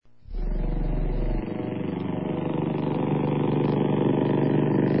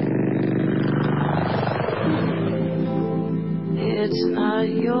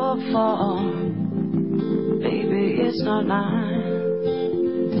fall. Baby, it's not mine.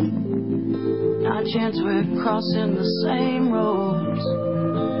 Not a chance we're crossing the same roads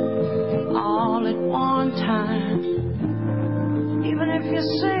all at one time. Even if you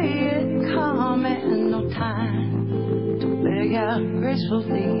see it coming, no time to beg out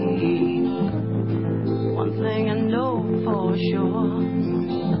gracefully. One thing I know for sure,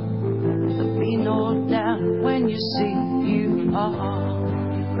 there'll be no doubt when you see you are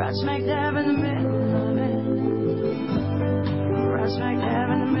right smack dab in the middle of it. Right smack dab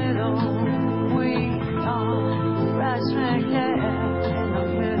in the middle. We are right smack dab in the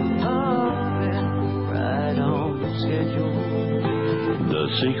middle of it. Right on schedule. The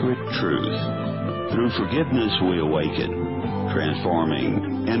Secret Truth. Through forgiveness we awaken,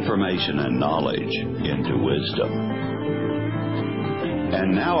 transforming information and knowledge into wisdom.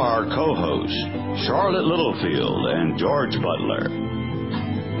 And now our co-hosts, Charlotte Littlefield and George Butler.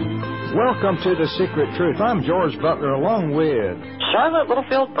 Welcome to The Secret Truth. I'm George Butler along with Charlotte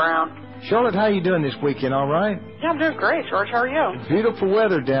Littlefield Brown. Charlotte, how you doing this weekend, all right? Yeah, I'm doing great, George. How are you? Beautiful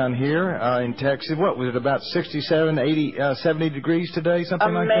weather down here in Texas. What was it, about 67, 80, 70 degrees today,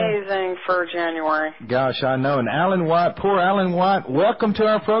 something like that? Amazing for January. Gosh, I know. And Alan White, poor Alan White, welcome to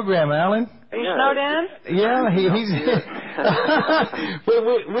our program, Alan. Are you snowed in? Yeah, he's...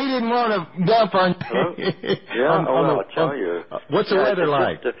 we didn't want to dump on... Yeah, I'll tell you. What's the weather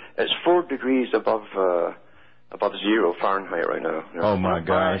like? It's 4 degrees above 0 Fahrenheit right now. Oh, my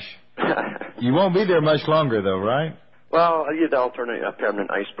gosh. You won't be there much longer, though, right? Well, you'd alternate a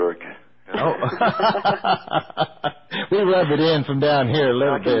permanent iceberg. Oh. We rub it in from down here a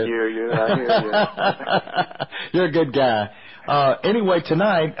little bit. I hear you. You're a good guy. Anyway,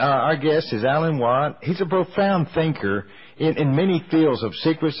 tonight, our guest is Alan Watt. He's a profound thinker in many fields of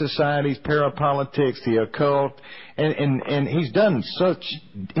secret societies, parapolitics, the occult, and he's done such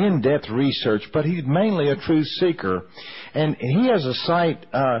in-depth research, but he's mainly a truth seeker. And he has a site,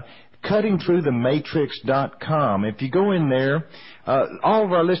 cuttingthroughthematrix.com. If you go in there, all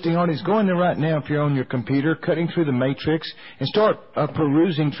of our listening audience, go in there right now if you're on your computer, Cutting Through the Matrix, and start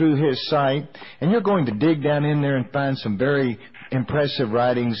perusing through his site, and you're going to dig down in there and find some very impressive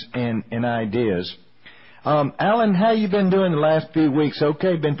writings and ideas. Alan, how you been doing the last few weeks?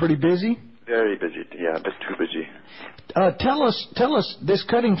 Okay, been pretty busy? Very busy, yeah, a bit too busy. Tell us this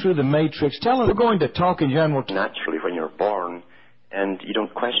Cutting Through the Matrix. Tell us, we're going to talk in general. Naturally, when you're born, and you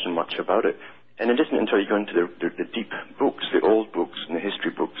don't question much about it. And it isn't until you go into the deep books, the old books and the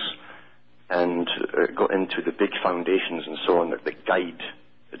history books, and go into the big foundations and so on that guide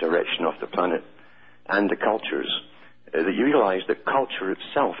the direction of the planet and the cultures, that you realize that culture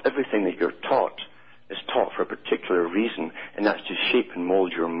itself, everything that you're taught, is taught for a particular reason, and that's to shape and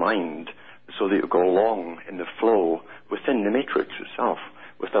mold your mind so that you go along in the flow within the matrix itself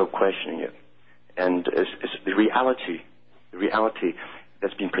without questioning it. And it's the reality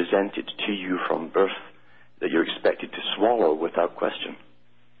that's been presented to you from birth that you're expected to swallow without question.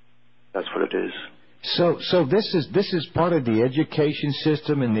 That's what it is. So this is part of the education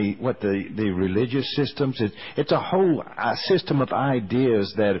system and the religious systems. It's a whole system of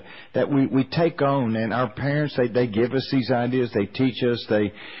ideas that we take on, and our parents they give us these ideas, they teach us,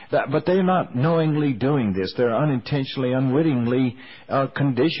 but they're not knowingly doing this. They're unintentionally, unwittingly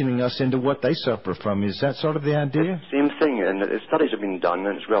conditioning us into what they suffer from. Is that sort of the idea? Same thing, and studies have been done,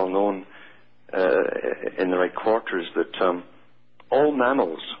 and it's well known in the right quarters that all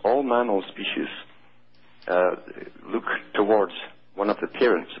mammal species look towards one of the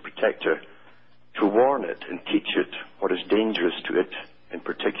parents, the protector, to warn it and teach it what is dangerous to it in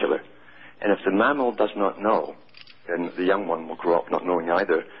particular. And if the mammal does not know, then the young one will grow up not knowing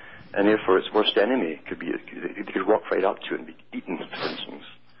either, and therefore its worst enemy could walk right up to it and be eaten, for instance.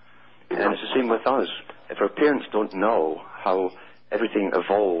 And it's the same with us. If our parents don't know how everything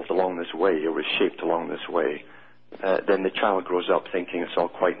evolved along this way or was shaped along this way, then the child grows up thinking it's all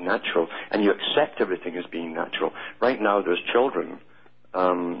quite natural, and you accept everything as being natural. Right now, there's children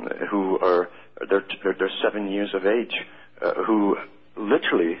who are they're 7 years of age who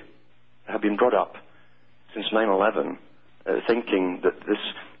literally have been brought up since 9/11, thinking that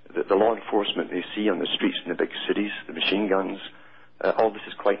the law enforcement they see on the streets in the big cities, the machine guns, all this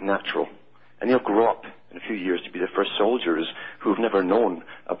is quite natural, and they'll grow up in a few years to be the first soldiers who've never known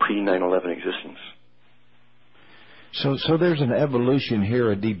a pre-9/11 existence. So there's an evolution here,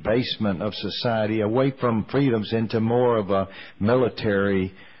 a debasement of society away from freedoms into more of a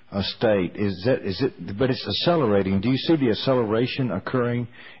military state. But it's accelerating. Do you see the acceleration occurring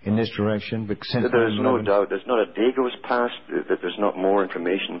in this direction? There's no doubt. There's not a day goes past that there's not more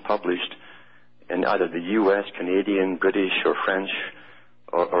information published in either the U.S., Canadian, British, or French,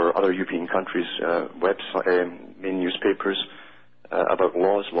 or other European countries' main newspapers about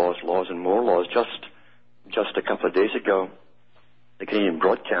laws, and more laws. Just a couple of days ago, the Canadian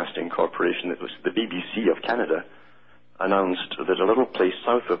Broadcasting Corporation, that was the BBC of Canada, announced that a little place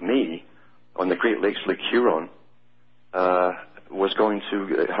south of me on the Great Lakes, Lake Huron, was going to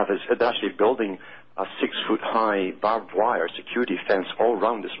they're actually building a 6-foot-high barbed wire security fence all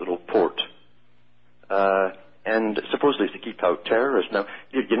around this little port. And supposedly it's to keep out terrorists. Now,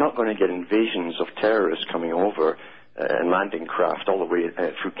 you're not going to get invasions of terrorists coming over and landing craft all the way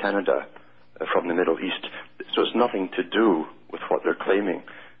through Canada from the Middle East. So it's nothing to do with what they're claiming.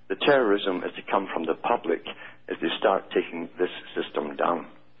 The terrorism is to come from the public as they start taking this system down.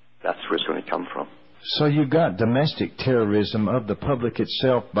 That's where it's going to come from. So you've got domestic terrorism of the public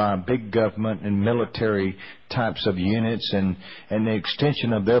itself by big government and military types of units and the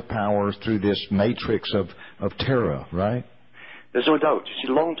extension of their powers through this matrix of terror, right? There's no doubt. You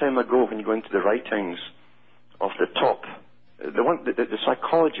see, a long time ago when you go into the writings of the top, the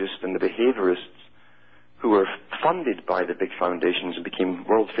psychologists and the behaviorists who were funded by the big foundations and became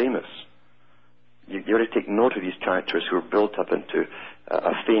world famous, you ought to take note of these characters who are built up into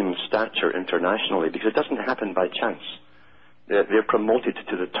a famed stature internationally, because it doesn't happen by chance. They're promoted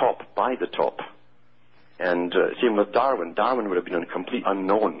to the top by the top. And same with Darwin. Darwin would have been a complete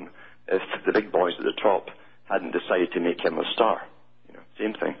unknown if the big boys at the top hadn't decided to make him a star.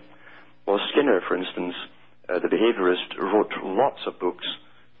 Same thing. Well, Skinner, for instance, the behaviorist, wrote lots of books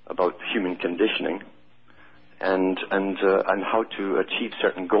about human conditioning and how to achieve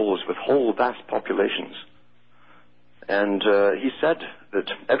certain goals with whole vast populations. And he said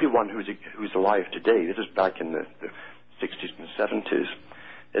that everyone who's alive today, this is back in the 60s and 70s,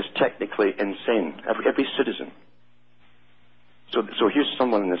 is technically insane. Every citizen. So here's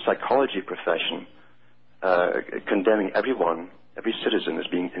someone in the psychology profession condemning everyone, every citizen, as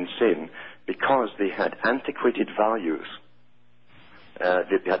being insane because they had antiquated values.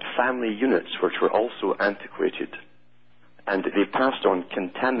 They had family units which were also antiquated, and they passed on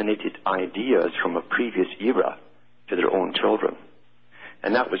contaminated ideas from a previous era to their own children.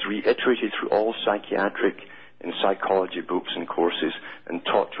 And that was reiterated through all psychiatric and psychology books and courses and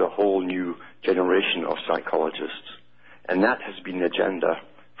taught to a whole new generation of psychologists. And that has been the agenda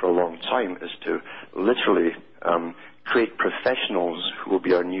for a long time, is to literally create professionals who will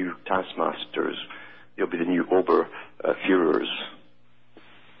be our new taskmasters. They'll be the new Oberführers.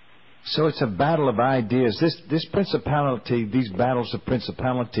 So it's a battle of ideas. This principality, these battles of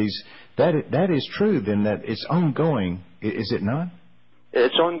principalities, that is true then, that it's ongoing, is it not?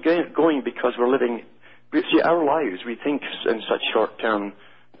 It's ongoing because we're living, see, our lives, we think in such short-term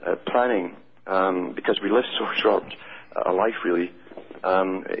planning, because we live so short a life really,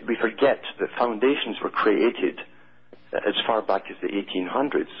 we forget that foundations were created as far back as the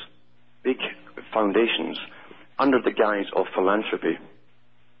 1800s, big foundations under the guise of philanthropy.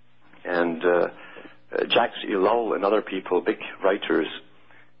 And Jacques Ellul and other people, big writers,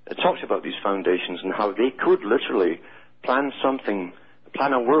 talked about these foundations and how they could literally plan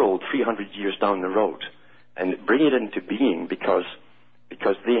a world 300 years down the road and bring it into being because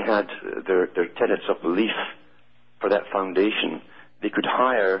they had their tenets of belief for that foundation. They could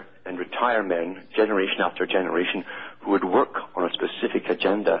hire and retire men, generation after generation, who would work on a specific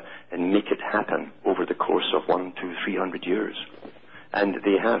agenda and make it happen over the course of 100, 200, 300 years. And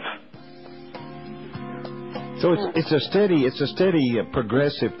they have. So it's a steady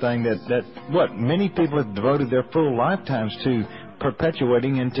progressive thing that many people have devoted their full lifetimes to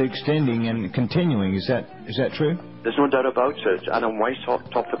perpetuating and to extending and continuing. Is that true? There's no doubt about it. Adam Weishaupt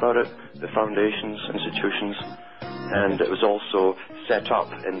talked about it, the foundations, institutions, and it was also set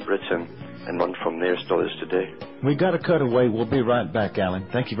up in Britain and run from there, still is today. We got to cut away. We'll be right back, Alan.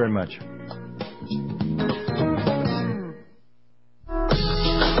 Thank you very much.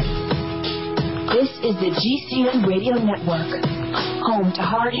 This is the GCN Radio Network, home to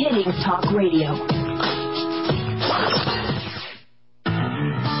hard-hitting talk radio.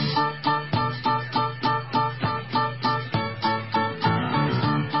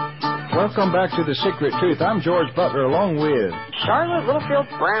 Welcome back to The Secret Truth. I'm George Butler, along with Charlotte Littlefield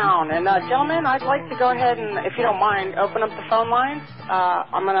Brown. And gentlemen, I'd like to go ahead and, if you don't mind, open up the phone lines.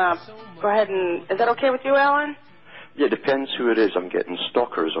 I'm going to go ahead and, is that okay with you, Alan? Yeah, it depends who it is. I'm getting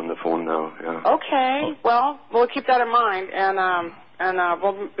stalkers on the phone now. Yeah. Okay. Well, we'll keep that in mind, and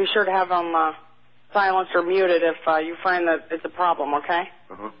we'll be sure to have them silenced or muted if you find that it's a problem. Okay.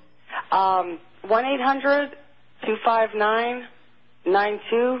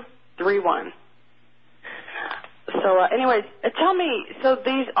 1-800-259-9231. So, anyways, tell me. So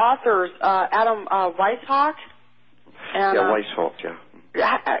these authors, Adam Weishaupt, and Weishaupt, yeah.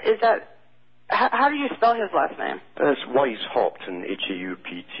 Is that, how do you spell his last name? It's Weishaupt, and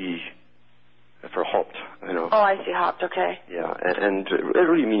H-A-U-P-T, for Haupt, you know. Oh, I see, Haupt, okay. Yeah, and it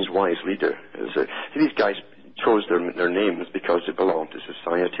really means wise leader. See, these guys chose their names because they belonged to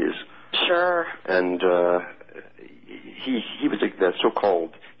societies. Sure. And he was the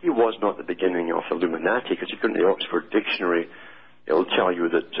so-called, he was not the beginning of Illuminati, because you go into the Oxford Dictionary, it'll tell you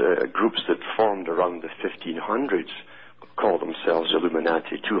that groups that formed around the 1500s called themselves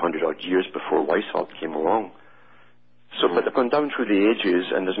Illuminati 200-odd years before Weishaupt came along. So, but they've gone down through the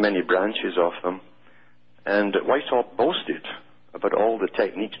ages, and there's many branches of them. And Weishaupt boasted about all the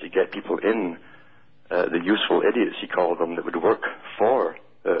techniques to get people in, the useful idiots, he called them, that would work for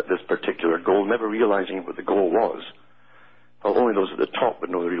this particular goal, never realizing what the goal was. Well, only those at the top would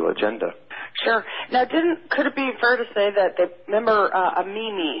know the real agenda. Sure. Now, could it be fair to say that remember a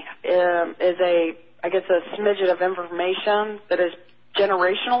Mimi is I guess a smidget of information that is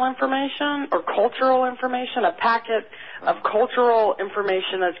generational information or cultural information, a packet of cultural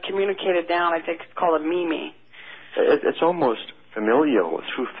information that's communicated down, I think it's called a Mimi. It's almost familial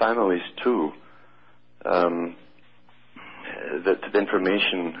through families too, that the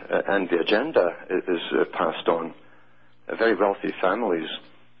information and the agenda is passed on. Very wealthy families.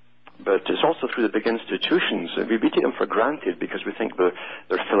 But it's also through the big institutions. We take them for granted because we think they're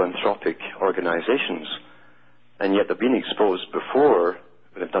philanthropic organizations. And yet they've been exposed before.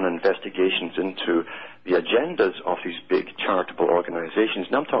 They've done investigations into the agendas of these big charitable organizations.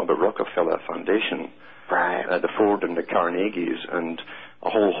 Now I'm talking about Rockefeller Foundation, right? The Ford and the Carnegies, and a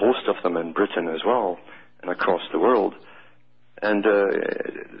whole host of them in Britain as well, and across the world. And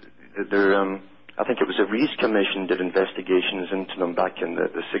I think it was the Rees Commission did investigations into them back in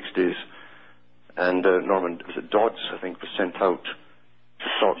the 60s. And Dodds, I think, was sent out to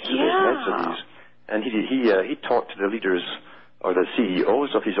talk to the heads of these. And he talked to the leaders or the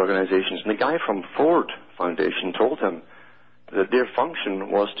CEOs of these organizations. And the guy from Ford Foundation told him that their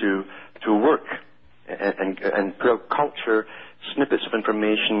function was to work and put out culture, snippets of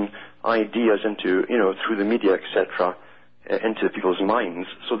information, ideas into, through the media, etc., into people's minds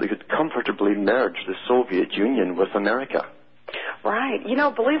so they could comfortably merge the Soviet Union with America. Right.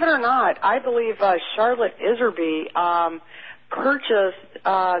 Believe it or not, I believe Charlotte Iserby purchased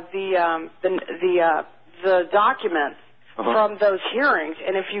the documents from those hearings.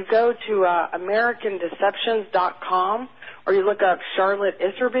 And if you go to AmericanDeceptions.com or you look up Charlotte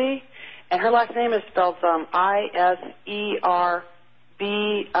Iserby, and her last name is spelled Iserbyt.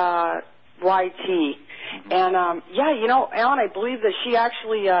 And, Alan, I believe that she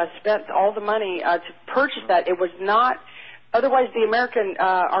actually spent all the money to purchase that. It was not, otherwise the American,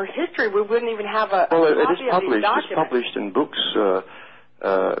 our history, we wouldn't even have a Well, it copy is published. of these documents. It's published in books.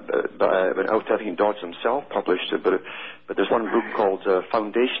 I think Dodds himself published it, but there's one book called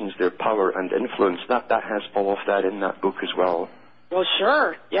Foundations, Their Power and Influence. That has all of that in that book as well. Well,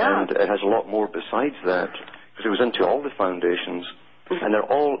 sure, yeah. And it has a lot more besides that, because it was into all the foundations. And they're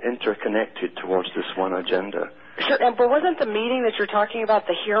all interconnected towards this one agenda. Sure, but wasn't the meeting that you're talking about,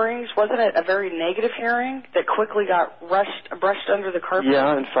 the hearings, wasn't it a very negative hearing that quickly got brushed under the carpet?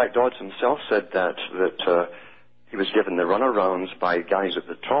 Yeah, in fact, Dodds himself said that he was given the runarounds by guys at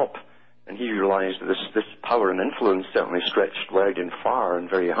the top, and he realized that this power and influence certainly stretched wide and far and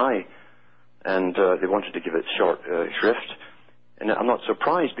very high, and they wanted to give it short shrift. And I'm not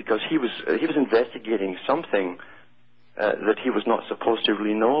surprised, because he was investigating something that he was not supposed to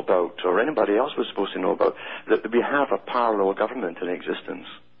really know about, or anybody else was supposed to know about, that we have a parallel government in existence.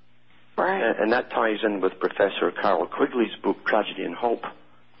 Right. And that ties in with Professor Carroll Quigley's book, Tragedy and Hope,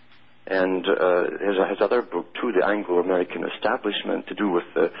 and his other book, too, The Anglo-American Establishment, to do with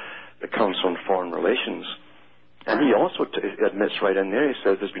the Council on Foreign Relations. And he also admits right in there, he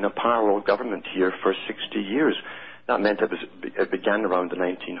says there's been a parallel government here for 60 years. That meant it began around the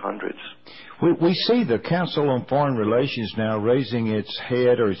 1900s. We see the Council on Foreign Relations now raising its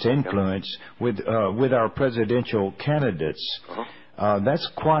head or its influence with our presidential candidates. That's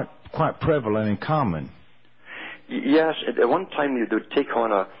quite prevalent and common. Yes, at one time you would take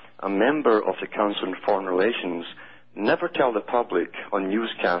on a member of the Council on Foreign Relations, never tell the public on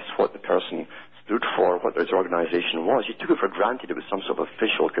newscasts what the person stood for, what his organization was. You took it for granted it was some sort of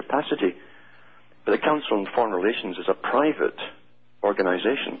official capacity. But the Council on Foreign Relations is a private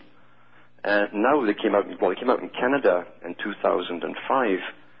organization. And now they came out in Canada in 2005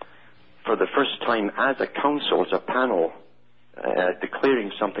 for the first time as a council, as a panel,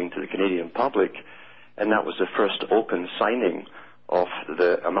 declaring something to the Canadian public. And that was the first open signing of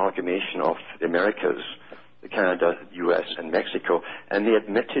the amalgamation of the Americas, the Canada, U.S., and Mexico. And they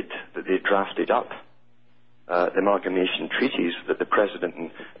admitted that they drafted up amalgamation treaties that the President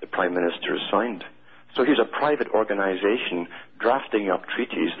and the Prime Minister signed. So here's a private organization drafting up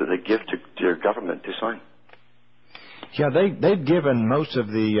treaties that they give to their government to sign. Yeah, they've given most of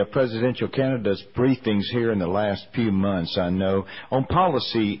the presidential candidates briefings here in the last few months, I know, on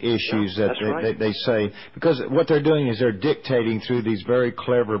policy issues they say, because what they're doing is they're dictating through these very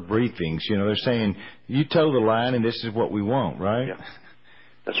clever briefings. You know, they're saying, you toe the line and this is what we want, right? Yeah.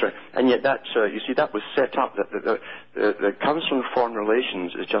 That's right. And yet that, you see, that was set up, the Council on Foreign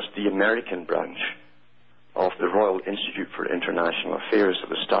Relations is just the American branch of the Royal Institute for International Affairs that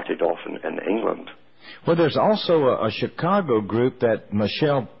was started off in England. Well, there's also a Chicago group that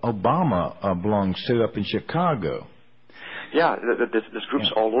Michelle Obama belongs to up in Chicago. Yeah, there's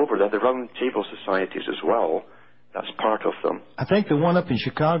groups all over. There are the Round Table Societies as well. That's part of them. I think the one up in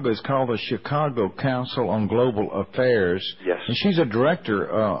Chicago is called the Chicago Council on Global Affairs. Yes. And she's a director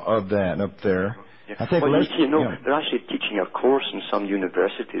of that up there. Yeah. I think they're actually teaching a course in some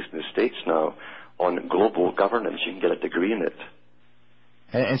universities in the States now on global governance. You can get a degree in it.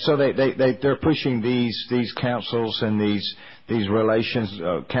 And so they're pushing these councils and these relations,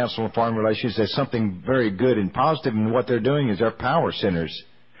 Council on Foreign Relations, as something very good and positive. And what they're doing is they're power centers.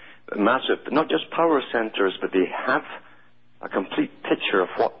 Massive, not just power centers, but they have a complete picture of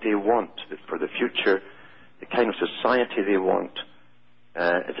what they want for the future, the kind of society they want.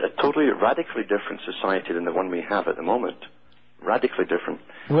 It's a totally radically different society than the one we have at the moment. Radically different.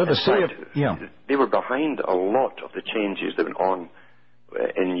 Well, they were behind a lot of the changes that went on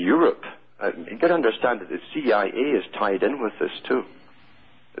in Europe. You've got to understand that the CIA is tied in with this too,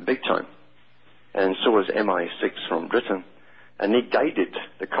 big time. And so is MI6 from Britain. And they guided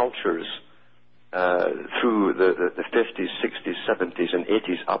the cultures through the 50s, 60s, 70s, and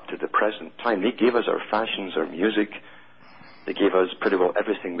 80s up to the present time. They gave us our fashions, our music. They gave us pretty well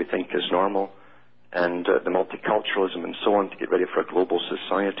everything we think is normal, and the multiculturalism and so on to get ready for a global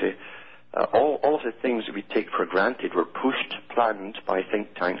society. All of the things that we take for granted were pushed, planned by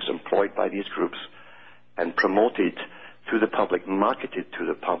think tanks employed by these groups and promoted to the public, marketed to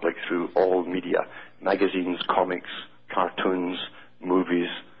the public through all media, magazines, comics, cartoons, movies,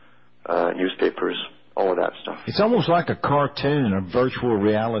 newspapers, all of that stuff. It's almost like a cartoon, a virtual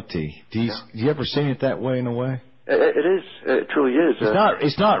reality. Do you ever seen it that way in a way? It is. It truly is.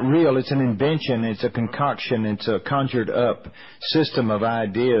 It's not real. It's an invention. It's a concoction. It's a conjured up system of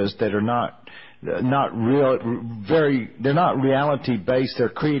ideas that are not real. They're not reality based. They're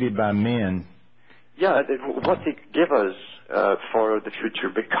created by men. Yeah, what they give us for the future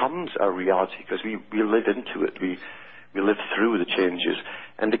becomes a reality because we live into it. We live through the changes,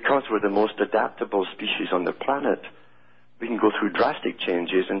 and because we're the most adaptable species on the planet, we can go through drastic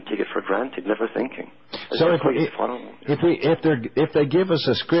changes and take it for granted, never thinking. So if they give us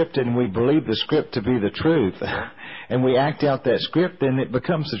a script and we believe the script to be the truth, and we act out that script, then it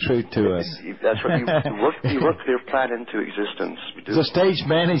becomes the truth to us. That's right. We work their plan into existence. We do. It's a stage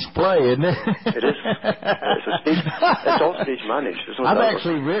managed play, isn't it? It is. It's all stage managed. I've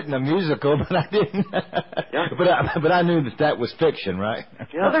actually written a musical, but I didn't. Yeah. But I knew that was fiction, right?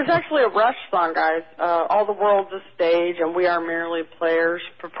 Yeah. Well, there's actually a Rush song, guys. All the world's a stage, and we are merely players,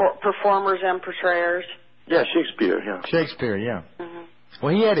 performers, and portrayers. Yeah, Shakespeare. Yeah. Shakespeare. Yeah. Mm-hmm.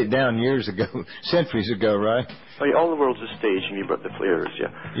 Well, he had it down years ago, centuries ago, right? Oh, yeah, all the world's a stage, and we but the players. Yeah.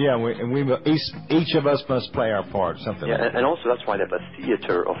 Yeah, each of us must play our part. Something. Yeah, like that. And also that's why they have a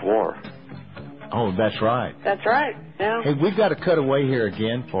theater of war. Oh, that's right. That's right. Yeah. Hey, we've got to cut away here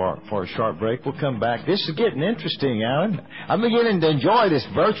again for a short break. We'll come back. This is getting interesting, Alan. I'm beginning to enjoy this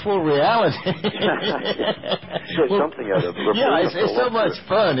virtual reality. Get something out of it. Yeah, it's so much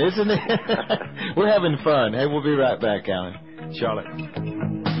fun, isn't it? We're having fun. Hey, we'll be right back, Alan. Charlotte.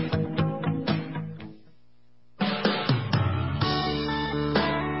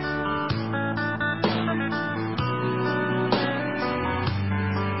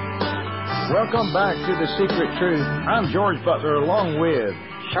 Welcome back to The Secret Truth. I'm George Butler along with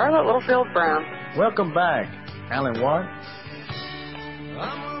Charlotte Littlefield Brown. Welcome back, Alan Watt.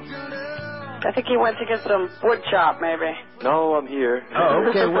 I think he went to get some wood chop, maybe. No, I'm here. Oh,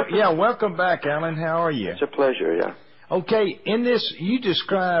 okay. Well, welcome back, Alan. How are you? It's a pleasure, yeah. Okay, in this, you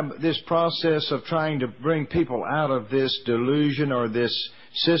describe this process of trying to bring people out of this delusion or this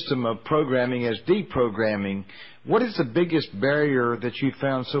system of programming as deprogramming. What is the biggest barrier that you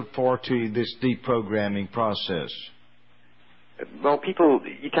found so far to this deprogramming process? Well, people,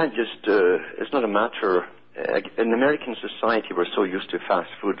 you can't just, it's not a matter, in American society we're so used to fast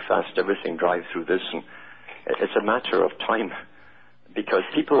food, fast everything, drive through this, and it's a matter of time, because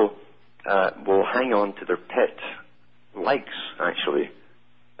people will hang on to their pet likes, actually,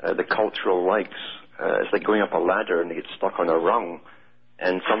 the cultural likes, It's like going up a ladder and they get stuck on a rung,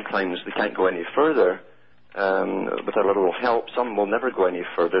 and sometimes they can't go any further with a little help. Some will never go any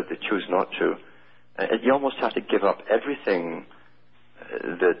further. They choose not to. And you almost have to give up everything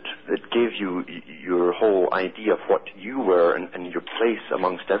that gave you your whole idea of what you were and your place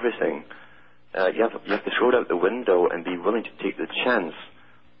amongst everything. You have to throw it out the window and be willing to take the chance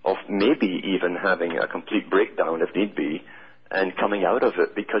of maybe even having a complete breakdown if need be, and coming out of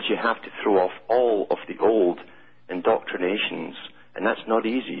it, because you have to throw off all of the old indoctrinations, and that's not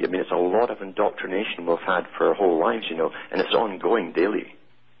easy. I mean, it's a lot of indoctrination we've had for our whole lives, you know, and it's ongoing daily.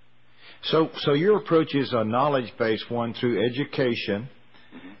 So your approach is a knowledge-based one through education,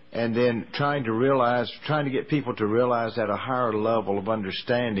 and then trying to get people to realize at a higher level of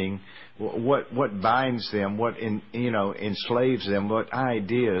understanding what binds them, what enslaves them, what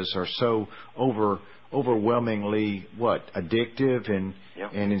ideas are so overwhelmingly addictive and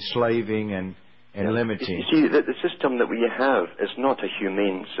enslaving and limiting. You see, the system that we have is not a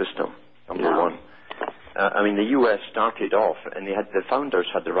humane system. Number one. I mean, the U.S. started off, and the founders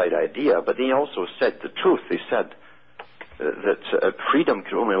had the right idea, but they also said the truth. They said that freedom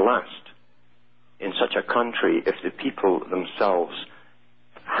could only last in such a country if the people themselves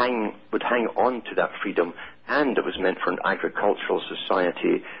would hang on to that freedom, and it was meant for an agricultural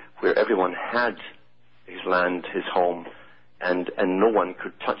society where everyone had his land, his home, and no one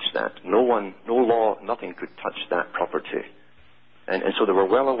could touch that. No law, nothing could touch that property. And so they were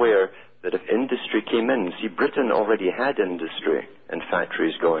well aware that if industry came in, see, Britain already had industry and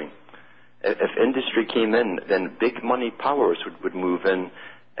factories going. If industry came in, then big money powers would move in,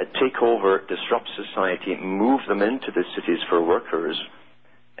 take over, disrupt society, move them into the cities for workers,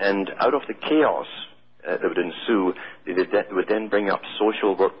 and out of the chaos that would ensue, they would then bring up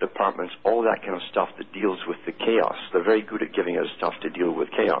social work departments, all that kind of stuff that deals with the chaos. They're very good at giving us stuff to deal with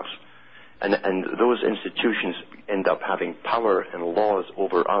chaos. And those institutions end up having power and laws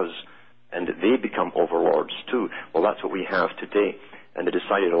over us, and they become overlords too. Well, that's what we have today. And they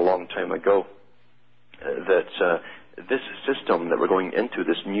decided a long time ago that this system that we're going into,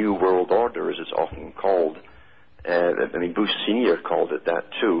 this new world order, as it's often called, I mean, Bush Sr. called it that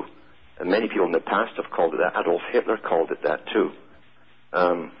too. And many people in the past have called it that. Adolf Hitler called it that too.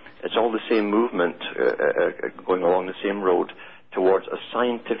 It's all the same movement going along the same road towards a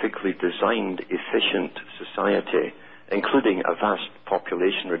scientifically designed, efficient society, including a vast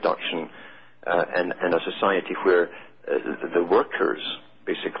population reduction and a society where the workers,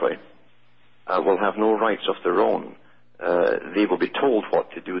 basically, will have no rights of their own. They will be told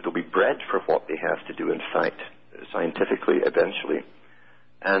what to do. They'll be bred for what they have to do, in fact, scientifically, eventually.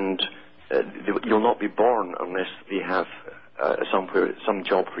 And you'll not be born unless they have some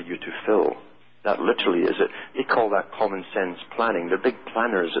job for you to fill. That literally is it. They call that common sense planning. They're big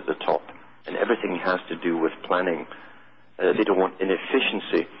planners at the top, and everything has to do with planning. They don't want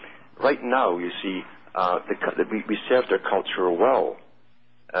inefficiency. Right now, you see, we serve their culture well.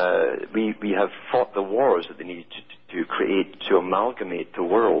 We have fought the wars that they need to create, to amalgamate the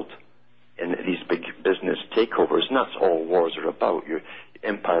world in these big business takeovers, and that's all wars are about. Your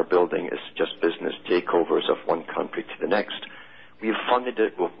empire building is just business takeovers of one country to the next. We've funded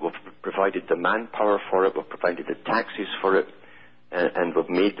it, we've provided the manpower for it, we've provided the taxes for it, and we've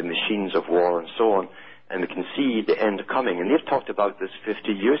made the machines of war and so on, and we can see the end coming. And they've talked about this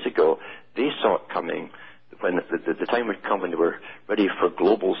 50 years ago. They saw it coming. When the time would come when they were ready for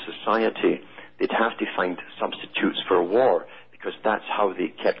global society, they'd have to find substitutes for war, because that's how they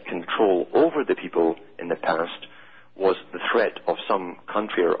kept control over the people in the past, was the threat of some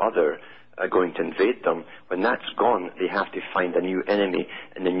country or other going to invade them. When that's gone, they have to find a new enemy,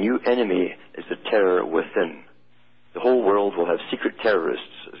 and the new enemy is the terror within. The whole world will have secret terrorists.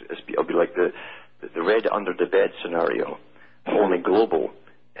 It'll be like the red under the bed scenario, only global,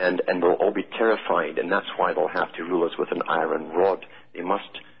 and we'll all be terrified, and that's why they'll have to rule us with an iron rod. They must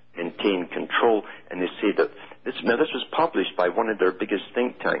maintain control, and they say that this was published by one of their biggest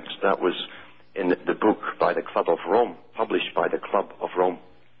think tanks. That was in the book by the Club of Rome, published by the Club of Rome.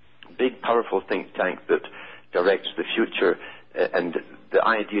 Big, powerful think tank that directs the future, and the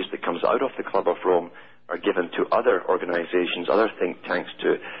ideas that comes out of the Club of Rome are given to other organizations, other think tanks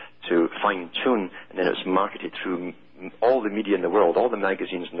to fine-tune, and then it's marketed through all the media in the world, all the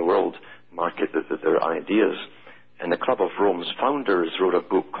magazines in the world market their ideas. And the Club of Rome's founders wrote a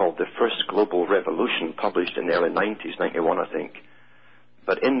book called The First Global Revolution, published in the early 90s, 91 I think.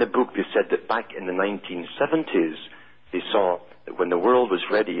 But in the book they said that back in the 1970s, they saw that when the world was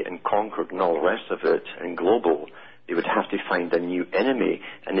ready and conquered and all the rest of it, and global, they would have to find a new enemy.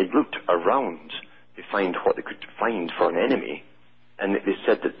 And they looked around to find what they could find for an enemy. And they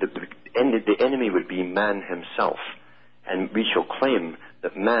said that the enemy would be man himself. And we shall claim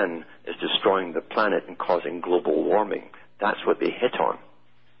that man is destroying the planet and causing global warming. That's what they hit on.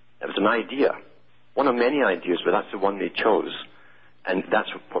 It was an idea. One of many ideas, but that's the one they chose. And that's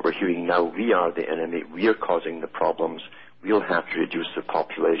what we're hearing now. We are the enemy. We are causing the problems. We'll have to reduce the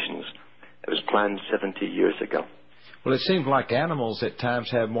populations. It was planned 70 years ago. Well, it seems like animals at times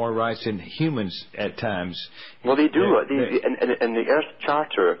have more rights than humans at times. Well, they do. In the Earth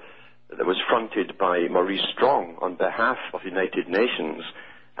Charter that was fronted by Maurice Strong on behalf of the United Nations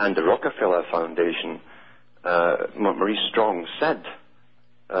and the Rockefeller Foundation, Maurice Strong said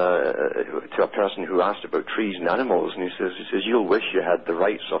to a person who asked about trees and animals, and he says, you'll wish you had the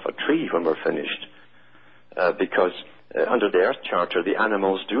rights of a tree when we're finished, because under the Earth Charter, the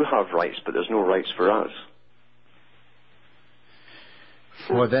animals do have rights, but there's no rights for us.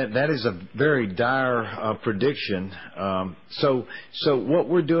 Well, that is a very dire prediction. So what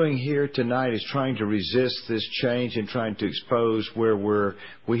we're doing here tonight is trying to resist this change and trying to expose where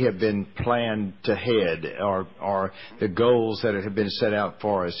we have been planned to head, or the goals that have been set out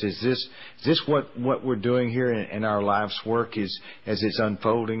for us. Is this what we're doing here in our life's work as it's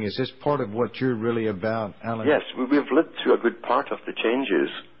unfolding? Is this part of what you're really about, Alan? Yes, we've lived through a good part of the changes,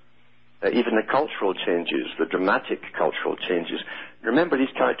 even the cultural changes, the dramatic cultural changes. Remember, these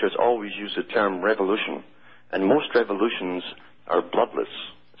characters always use the term revolution, and most revolutions are bloodless.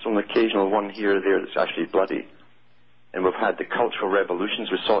 It's only an occasional one here or there that's actually bloody. And we've had the cultural revolutions.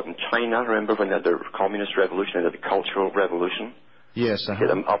 We saw it in China, remember, when they had the communist revolution and the cultural revolution? Yes. Get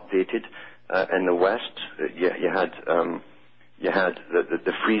them updated. In the West, you had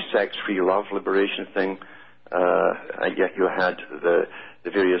the free sex, free love liberation thing. And yet you had the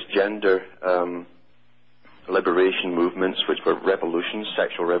various gender liberation movements, which were revolutions,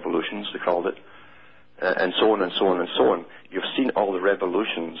 sexual revolutions, they called it, and so on and so on and so on. You've seen all the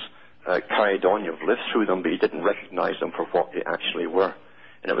revolutions carried on. You've lived through them, but you didn't recognize them for what they actually were.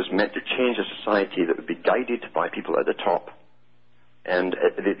 And it was meant to change a society that would be guided by people at the top. And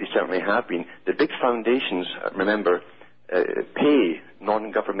they certainly have been. The big foundations, remember, pay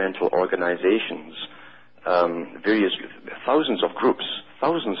non-governmental organizations, various thousands of groups,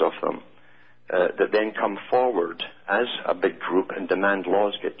 thousands of them, that then come forward as a big group and demand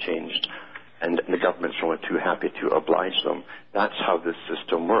laws get changed, and the government's only too happy to oblige them. That's how this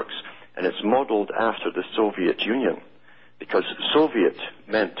system works. And it's modeled after the Soviet Union, because Soviet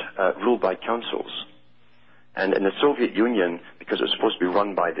meant rule by councils. And in the Soviet Union, because it was supposed to be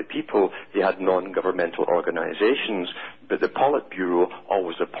run by the people, they had non-governmental organizations, but the Politburo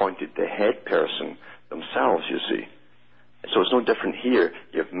always appointed the head person themselves, you see. So it's no different here.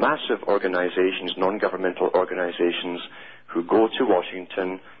 You have massive organizations, non-governmental organizations, who go to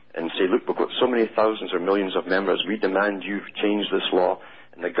Washington and say, look, we've got so many thousands or millions of members, we demand you change this law.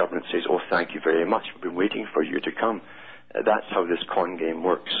 And the government says, oh, thank you very much, we've been waiting for you to come. That's how this con game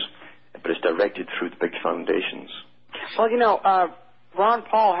works. But it's directed through the big foundations. Well, Ron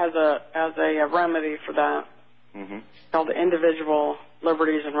Paul has a remedy for that. Mm-hmm. Called the individual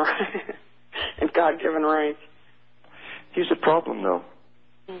liberties and rights and God-given rights. Here's the problem, though.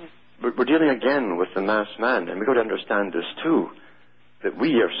 We're dealing again with the mass man, and we've got to understand this, too, that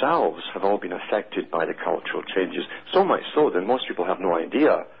we ourselves have all been affected by the cultural changes, so much so that most people have no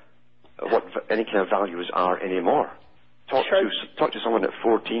idea what any kind of values are anymore. Talk to someone at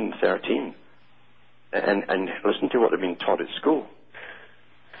 14, 13, and listen to what they're being taught at school.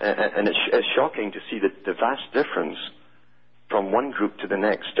 And it's shocking to see the vast difference from one group to the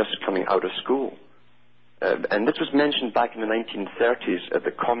next just coming out of school. And this was mentioned back in the 1930s at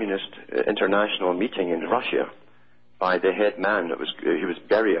the Communist International meeting in Russia by the head man. He was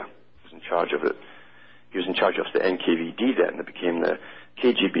Beria, who was in charge of it. He was in charge of the NKVD then, that became the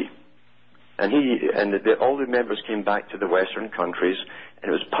KGB. And all the members came back to the Western countries, and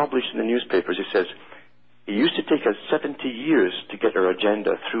it was published in the newspapers. He says, it used to take us 70 years to get our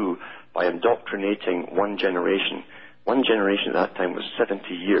agenda through by indoctrinating one generation. One generation at that time was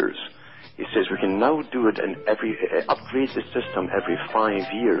 70 years. He says we can now do it and upgrade the system every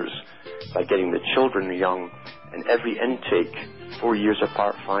 5 years by getting the children young, and every intake, 4 years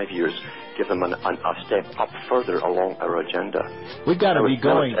apart, 5 years, give them a step up further along our agenda. We've got to be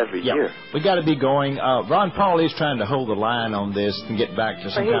going every year. We've got to be going. Ron Paul is trying to hold the line on this and get back to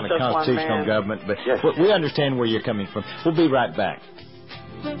some kind of constitutional government, but yes. We understand where you're coming from. We'll be right back.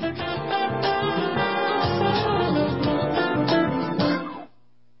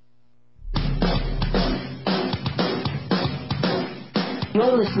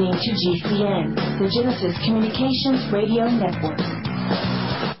 You're listening to GCN, the Genesis Communications Radio Network.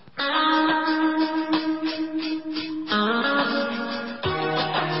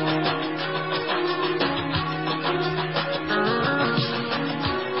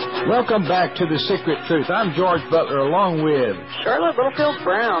 Welcome back to The Secret Truth. I'm George Butler along with Charlotte Littlefield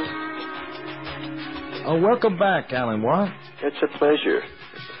Brown. Oh, welcome back, Alan Watt. It's a pleasure.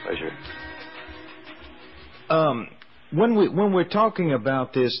 It's a pleasure. When we're talking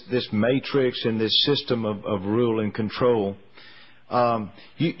about this matrix and this system of rule and control,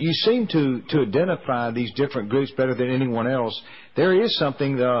 you seem to identify these different groups better than anyone else. There is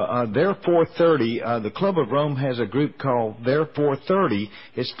something, Their 430, the Club of Rome has a group called Their 430.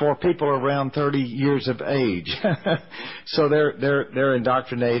 It's for people around 30 years of age. So they're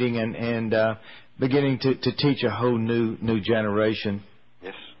indoctrinating and beginning to teach a whole new generation.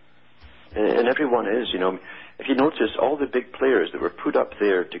 Yes. And everyone is, If you notice, all the big players that were put up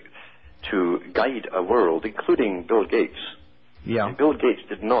there to guide a world, including Bill Gates. Yeah. And Bill Gates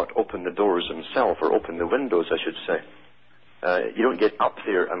did not open the doors himself, or open the windows, I should say. You don't get up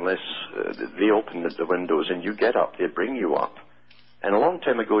there unless they open the windows, and you get up, they bring you up. And a long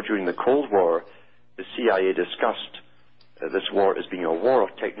time ago, during the Cold War, the CIA discussed this war as being a war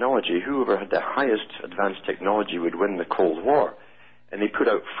of technology. Whoever had the highest advanced technology would win the Cold War. And they put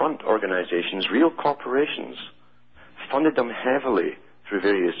out front organizations, real corporations, funded them heavily through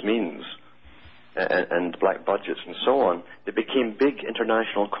various means, and black budgets and so on. They became big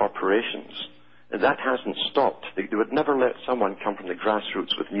international corporations. And that hasn't stopped. They would never let someone come from the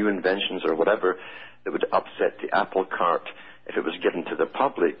grassroots with new inventions or whatever that would upset the apple cart if it was given to the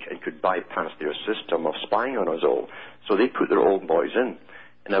public and could bypass their system of spying on us all. So they put their old boys in.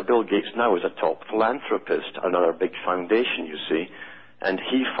 And now Bill Gates now is a top philanthropist, another big foundation, you see, and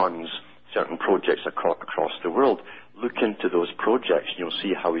he funds certain projects across the world. Look into those projects and you'll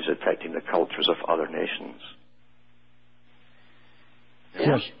see how he's affecting the cultures of other nations.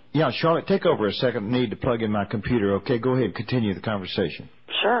 Yeah, Charlotte, take over a second. I need to plug in my computer. Okay, go ahead. Continue the conversation.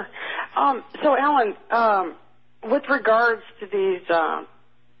 Sure. So, Alan, with regards to these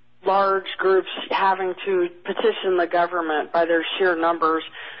large groups having to petition the government by their sheer numbers,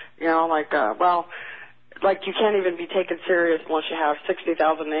 like you can't even be taken serious unless you have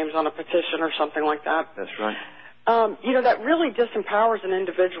 60,000 names on a petition or something like that. That's right. That really disempowers an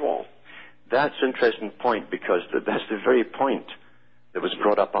individual. That's an interesting point, because that's the very point that was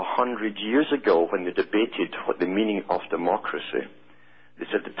brought up 100 years ago when they debated what the meaning of democracy. They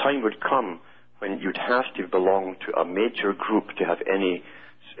said the time would come when you'd have to belong to a major group to have any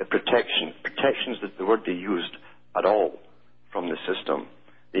protections that the word they used at all from the system.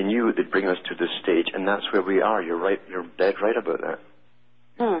 They knew they'd bring us to this stage, and that's where we are. You're right. You're dead right about that.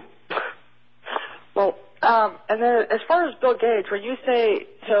 Well, and then as far as Bill Gates, when you say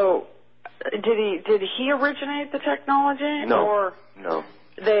so, did he originate the technology? No. Or no.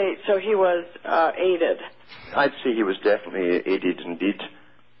 So he was aided. I'd say he was definitely aided. Indeed,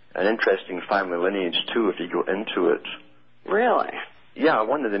 an interesting family lineage too, if you go into it. Really? Yeah,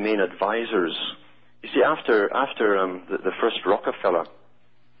 one of the main advisors. You see, after the first Rockefeller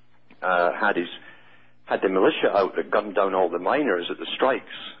had the militia out that gunned down all the miners at the strikes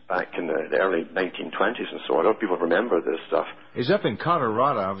back in the early 1920s and so on. I don't know if people remember this stuff. It's up in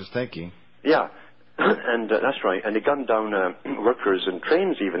Colorado, I was thinking. Yeah, and that's right. And they gunned down workers and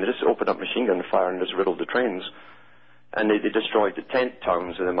trains even. They just opened up machine gun fire and just riddled the trains. And they destroyed the tent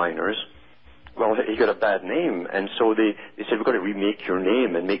towns of the miners. Well, he got a bad name, and so they said, we've got to remake your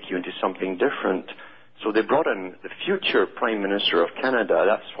name and make you into something different. So they brought in the future Prime Minister of Canada.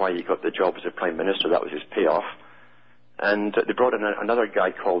 That's why he got the job as a Prime Minister. That was his payoff. And they brought in another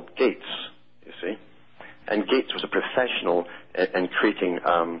guy called Gates, you see. And Gates was a professional in creating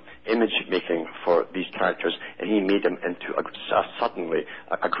image making for these characters, and he made him into suddenly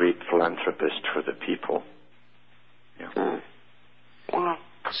a great philanthropist for the people. Yeah. Wow.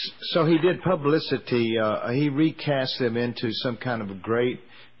 So he did publicity. He recast them into some kind of great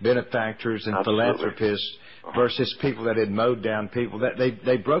benefactors and philanthropists versus people that had mowed down people. That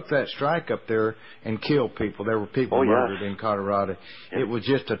they broke that strike up there and killed people. There were people murdered in Colorado. Yeah. It was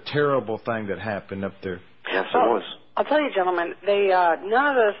just a terrible thing that happened up there. Yes, it was. I'll tell you, gentlemen, none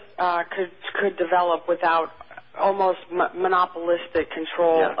of this could develop without almost monopolistic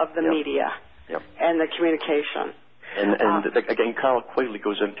control of the media and the communication. And again, Carl Quigley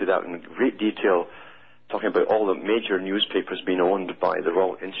goes into that in great detail, talking about all the major newspapers being owned by the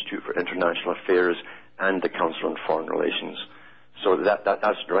Royal Institute for International Affairs and the Council on Foreign Relations. So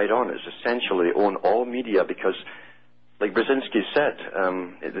that's right on. It's essential they own all media because, like Brzezinski said,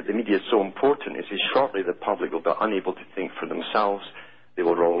 the media is so important. He says shortly the public will be unable to think for themselves. They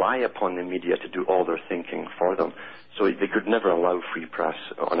will rely upon the media to do all their thinking for them. So they could never allow free press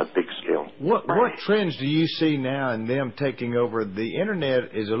on a big scale. What trends do you see now in them taking over? The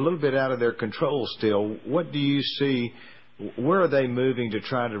Internet is a little bit out of their control still. What do you see where are they moving to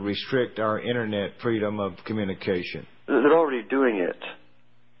try to restrict our Internet freedom of communication? They're already doing it.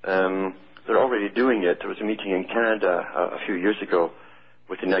 They're already doing it. There was a meeting in Canada a few years ago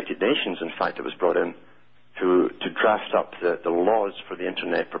with the United Nations, in fact, it was brought in to draft up the laws for the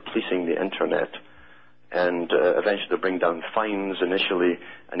Internet, for policing the Internet. And eventually they'll bring down fines initially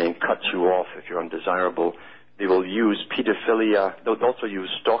and then cut you off if you're undesirable. They will use pedophilia. They'll also use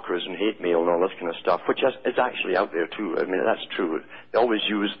stalkers and hate mail and all this kind of stuff, which is actually out there too. I mean, that's true. They always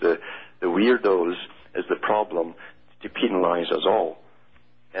use the weirdos as the problem to penalize us all.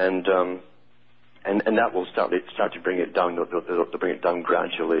 And that will start to bring it down. They'll bring it down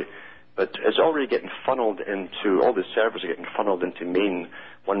gradually. But it's already getting funneled into, all the servers are getting funneled into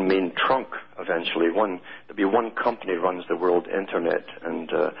one main trunk eventually. There'll be one company runs the world Internet, and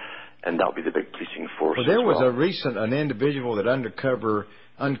that'll be the big policing force. Well, there was an individual that uncovered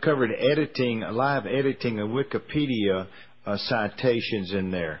live editing of Wikipedia citations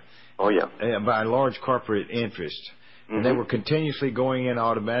in there. Oh, yeah. By large corporate interests. Mm-hmm. And they were continuously going in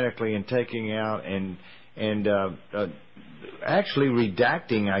automatically and taking out and actually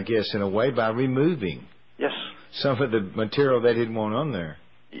redacting, I guess, in a way, by removing some of the material they didn't want on there.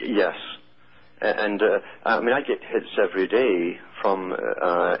 Yes. And I mean, I get hits every day from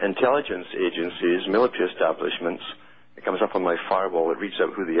intelligence agencies, military establishments. It comes up on my firewall. It reads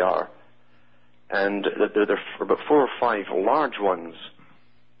out who they are. And there are about 4 or 5 large ones.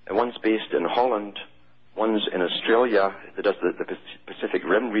 And one's based in Holland. One's in Australia that does the Pacific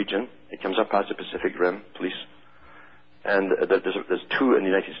Rim region. It comes up as the Pacific Rim Police. And there's 2 in the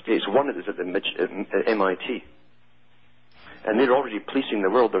United States. One is at MIT. And they're already policing the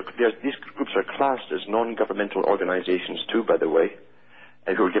world. These groups are classed as non-governmental organizations too, by the way,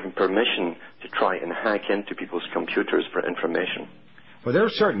 and who are given permission to try and hack into people's computers for information. Well, there are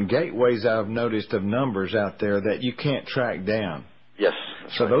certain gateways I've noticed of numbers out there that you can't track down. Yes.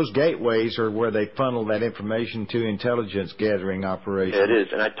 So those gateways are where they funnel that information to intelligence gathering operations. It is,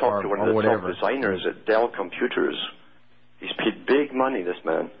 and I talked to one of the top designers at Dell Computers. He's paid big money, this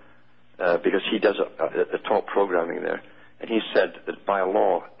man, because he does the top programming there. And he said that by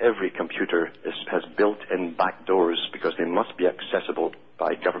law, every computer has built-in back doors because they must be accessible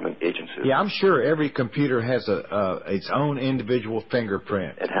by government agencies. Yeah, I'm sure every computer has its own individual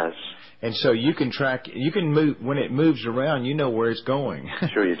fingerprint. It has. And so you can move, when it moves around, you know where it's going.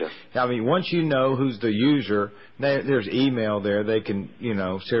 Sure you do. I mean, once you know who's the user, there's email there. They can,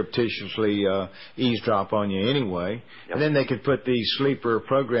 surreptitiously eavesdrop on you anyway. Yep. And then they could put these sleeper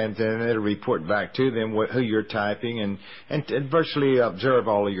programs in and it'll report back to them who you're typing and virtually observe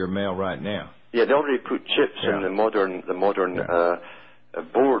all of your mail right now. Yeah, they already put chips in the modern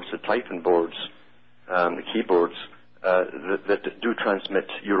boards, the typing boards, the keyboards, that do transmit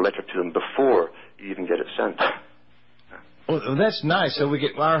your letter to them before you even get it sent. Well, that's nice. So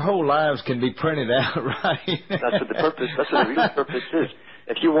our whole lives can be printed out, right? That's what the real purpose is.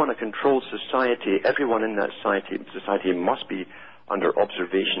 If you want to control society, everyone in that society must be under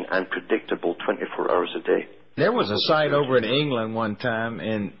observation and predictable 24 hours a day. There was a site over in England one time,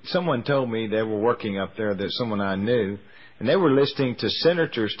 and someone told me they were working up there, that someone I knew, and they were listening to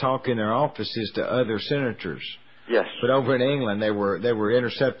senators talk in their offices to other senators. Yes. But over in England, they were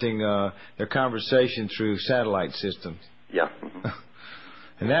intercepting their conversation through satellite systems. Yeah.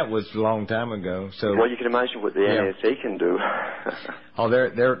 And that was a long time ago. So. Well, you can imagine what the NSA can do. Oh,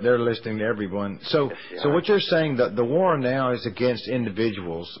 they're listening to everyone. So yes, so what you're saying, that the war now is against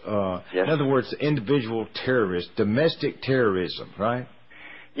individuals. Yes. In other words, individual terrorists, domestic terrorism, right?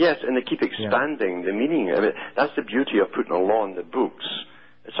 Yes, and they keep expanding the meaning of it. That's the beauty of putting a law in the books.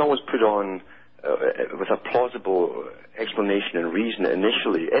 It's always put on with a plausible explanation and reason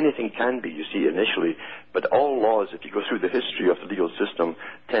initially. Anything can be, you see, initially. But all laws, if you go through the history of the legal system,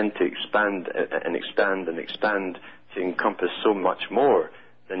 tend to expand and expand and expand to encompass so much more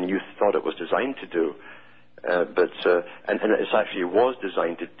than you thought it was designed to do. And it actually was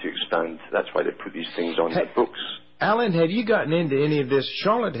designed to expand. That's why they put these things on the books. Alan, have you gotten into any of this?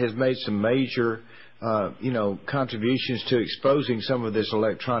 Charlotte has made some major, contributions to exposing some of this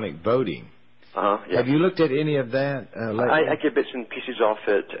electronic voting. Yeah. Have you looked at any of that? I get bits and pieces of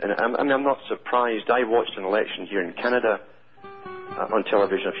it, and I'm not surprised. I watched an election here in Canada on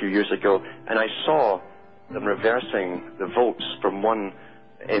television a few years ago, and I saw them reversing the votes from one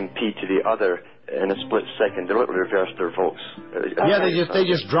MP to the other in a split second. They literally reversed their votes. Yeah, they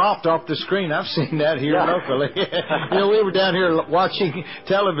just dropped off the screen. I've seen that here locally. We were down here watching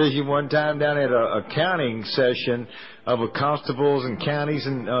television one time down at a counting session of constables and counties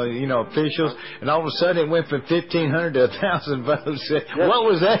and officials, and all of a sudden it went from 1,500 to 1,000 votes. Yes. What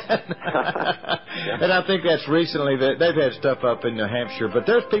was that? And I think that's recently that they've had stuff up in New Hampshire, but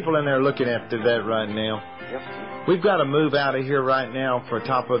there's people in there looking after that right now. Yep. We've got to move out of here right now for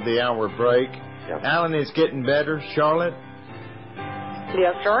top of the hour break. Yep. Alan, it's getting better. Charlotte?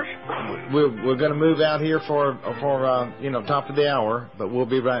 Yes, George? We're going to move out here for top of the hour, but we'll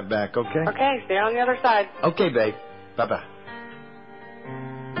be right back, okay? Okay, stay on the other side. Okay, babe. Bye-bye.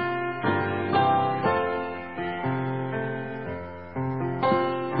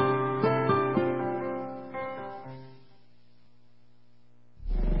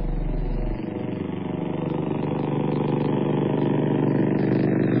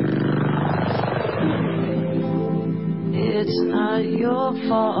 It's not your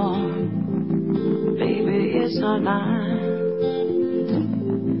fault, baby, it's not mine.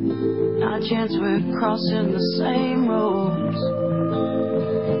 Not a chance we're crossing the same roads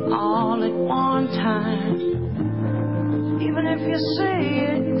all at one time. Even if you see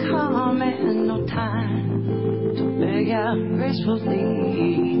it coming, no time to beg out gracefully.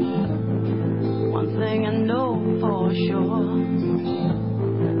 One thing I know for sure,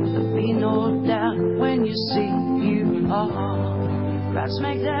 there'll be no doubt when you see you are right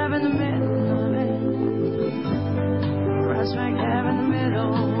smack dab in the middle of it. Right smack dab in the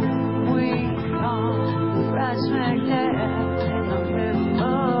middle. We are right smack dab in the middle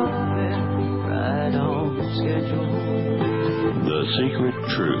of it. Right on schedule. The Secret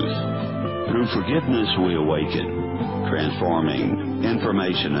Truth. Through forgiveness we awaken, transforming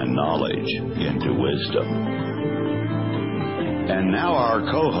information and knowledge into wisdom. And now our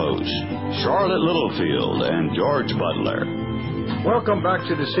co-hosts, Charlotte Littlefield and George Butler. Welcome back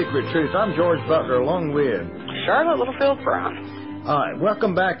to The Secret Truth. I'm George Butler, along with Charlotte Littlefield Brown.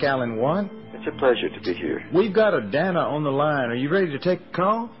 welcome back, Alan Watt. It's a pleasure to be here. We've got a Dana on the line. Are you ready to take a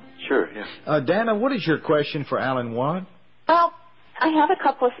call? Sure, yeah. Dana, what is your question for Alan Watt? Well, I have a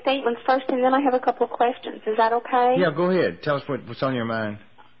couple of statements first, and then I have a couple of questions. Is that okay? Yeah, go ahead. Tell us what's on your mind.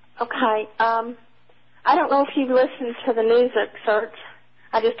 Okay. I don't know if you've listened to the news excerpts.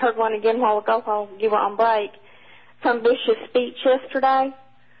 I just heard one again a while ago while you were on break from Bush's speech yesterday.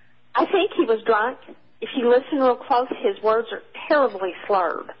 I think he was drunk. If you listen real close, his words are terribly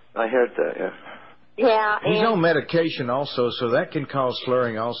slurred. I heard that, yeah. Yeah. He's on medication also, so that can cause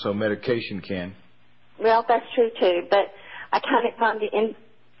slurring also. Medication can. Well, that's true, too. But I kind of find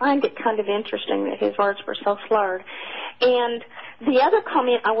it kind of interesting that his words were so slurred. And the other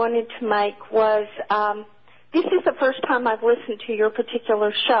comment I wanted to make was this is the first time I've listened to your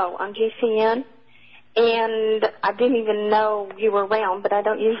particular show on GCN. And I didn't even know you were around, but I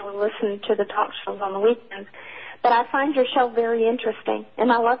don't usually listen to the talk shows on the weekends. But I find your show very interesting,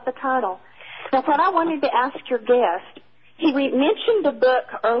 and I love the title. Now, what I wanted to ask your guest, he mentioned a book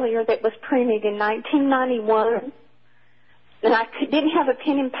earlier that was printed in 1991, and I didn't have a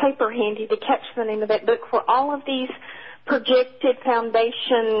pen and paper handy to catch the name of that book, where all of these projected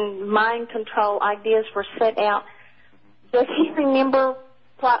foundation mind control ideas were set out. Does he remember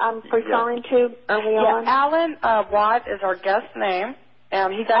what I'm referring to early on? Alan Watt is our guest name,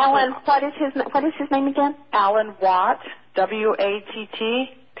 and he's actually Alan. What is his name again? Alan Watt, W-A-T-T.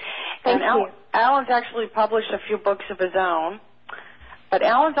 Thank you. Alan's actually published a few books of his own, but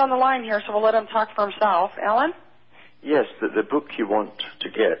Alan's on the line here, so we'll let him talk for himself. Alan? Yes, the book you want to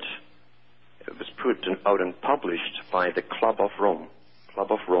get, it was put out and published by the Club of Rome.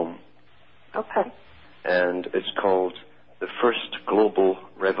 Club of Rome. Okay. And it's called The First Global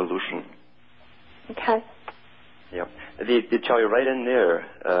Revolution. Okay. Yeah. They tell you right in there,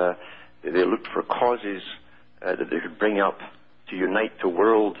 they looked for causes that they could bring up to unite the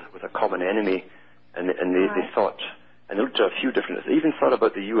world with a common enemy, and they thought, and they looked at a few different, they even thought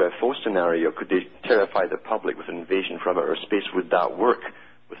about the UFO scenario. Could they terrify the public with an invasion from outer space? Would that work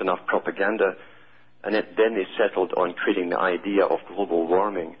with enough propaganda? And then they settled on creating the idea of global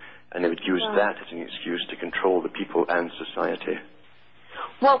warming, and they would use that as an excuse to control the people and society.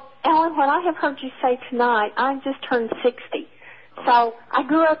 Well, Alan, what I have heard you say tonight, I've just turned 60. So I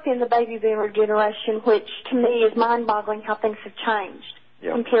grew up in the baby boomer generation, which to me is mind-boggling how things have changed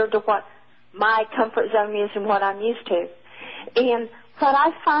compared to what my comfort zone is and what I'm used to. And what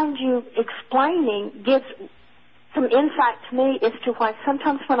I find you explaining gives some insight to me as to why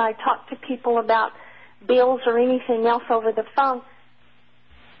sometimes when I talk to people about bills or anything else over the phone,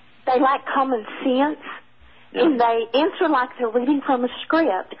 they lack common sense, and they answer like they're reading from a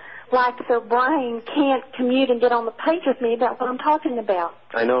script, like their brain can't commute and get on the page with me about what I'm talking about.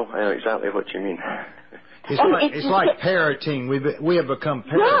 I know exactly what you mean. It's like parroting. We have become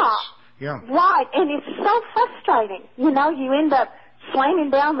parrots. Yeah. Right, and it's so frustrating. You know, you end up slamming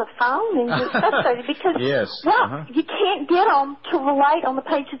down the phone and you're frustrated because, you can't get them to relate on the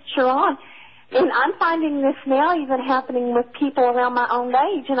page that you're on. And I'm finding this now even happening with people around my own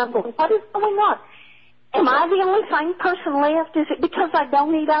age, and I'm going, what is going on? Am I the only sane person left? Is it because I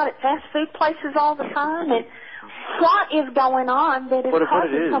don't eat out at fast food places all the time? And what is going on that is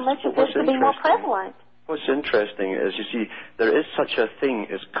causing so much of this to be more prevalent? What's interesting is, you see, there is such a thing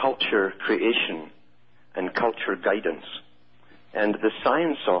as culture creation and culture guidance. And the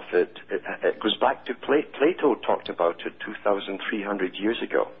science of it goes back to Plato talked about it 2,300 years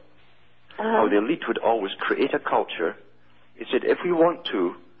ago. How the elite would always create a culture. He said, if we want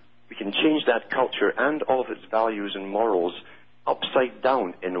to, we can change that culture and all of its values and morals upside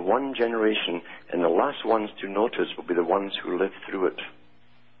down in one generation, and the last ones to notice will be the ones who live through it.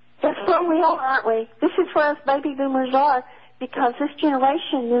 That's where we are, aren't we? This is where us baby boomers are, because this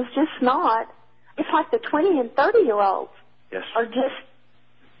generation is just not. It's like the 20 and 30-year-olds are just,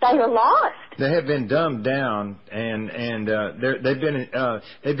 they are lost. They have been dumbed down, and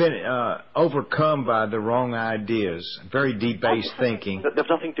they've been overcome by the wrong ideas, very debased thinking. There's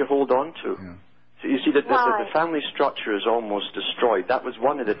nothing to hold on to. Yeah. So you see that the family structure is almost destroyed. That was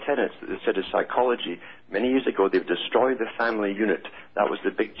one of the tenets that they said in psychology. Many years ago, they've destroyed the family unit. That was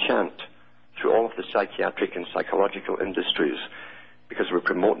the big chant through all of the psychiatric and psychological industries, because we're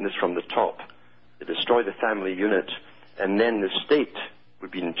promoting this from the top. They destroy the family unit, and then the state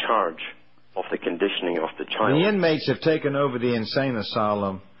would be in charge of the conditioning of the child. The inmates have taken over the insane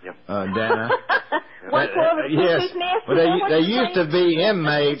asylum, Dana. Yes, well, they used to be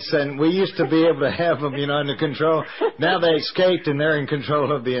inmates, and we used to be able to have them, under control. Now they escaped, and they're in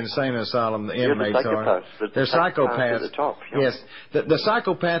control of the insane asylum. The inmates are. They're psychopaths. At the top, Yes, the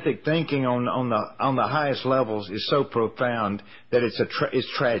psychopathic thinking on the highest levels is so profound that it's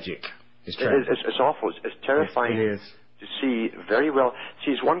tragic. It's tragic. It's awful. It's terrifying. It is. To see very well.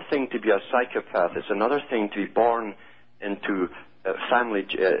 See, it's one thing to be a psychopath. It's another thing to be born into family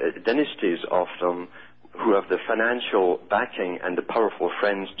dynasties of them who have the financial backing and the powerful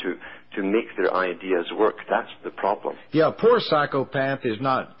friends to make their ideas work. That's the problem. Yeah, a poor psychopath is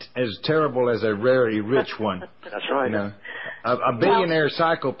not as terrible as a very rich one. That's right. A billionaire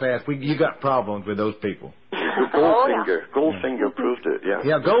psychopath, you got problems with those people. Goldfinger proved it,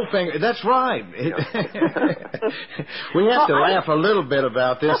 Yeah, Goldfinger, that's right. We have to laugh a little bit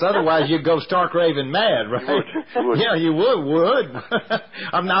about this, otherwise you'd go stark raving mad, right? You would. Yeah, you would.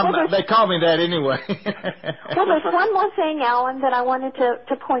 They call me that anyway. Well, there's one more thing, Alan, that I wanted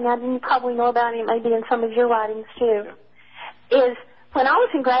to point out, and you probably know about it maybe in some of your writings too, is when I was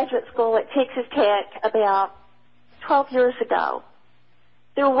in graduate school at Texas Tech about 12 years ago,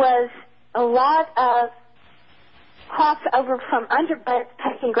 there was a lot of crossover from undergrad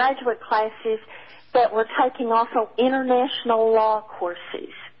taking graduate classes that were taking also international law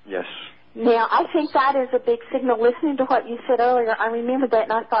courses. Yes. Now, I think that is a big signal. Listening to what you said earlier, I remembered that,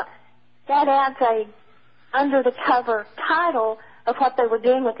 and I thought that adds a under-the-cover title of what they were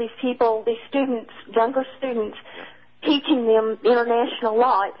doing with these people, these students, younger students, teaching them international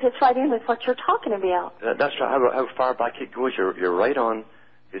law. It fits right in with what you're talking about. That's right. How far back it goes, you're right on.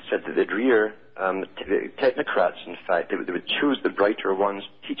 They said that they'd rear technocrats, in fact. They would choose the brighter ones,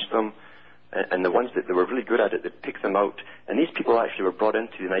 teach them, and the ones that they were really good at it, they'd pick them out. And these people actually were brought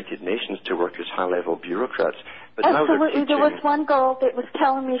into the United Nations to work as high-level bureaucrats. But absolutely. There was one girl that was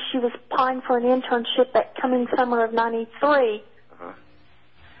telling me she was applying for an internship that coming summer of '93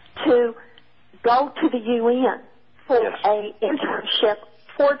 to go to the UN for a internship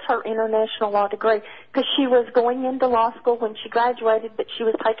towards her international law degree, because she was going into law school when she graduated, but she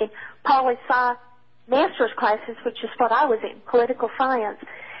was taking poli-sci master's classes, which is what I was in, political science.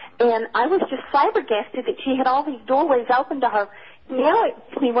 And I was just flabbergasted that she had all these doorways open to her. Now it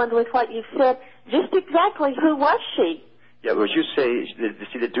makes me wonder with what you've said, just exactly who was she? Yeah, well, as you say,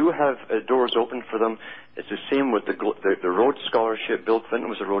 they do have doors open for them. It's the same with the Rhodes Scholarship. Bill Clinton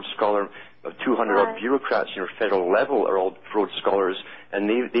was a Rhodes Scholar. 200 bureaucrats in your federal level are all Rhodes Scholars, and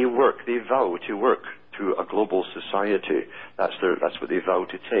they vow to work to a global society. That's what they vow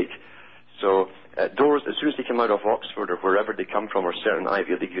to take. So doors, as soon as they come out of Oxford or wherever they come from, or certain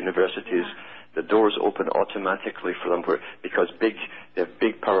Ivy League universities, the doors open automatically for them because they have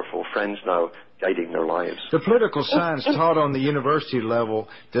big, powerful friends now guiding their lives. The political science taught on the university level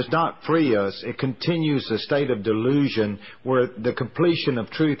does not free us. It continues a state of delusion where the completion of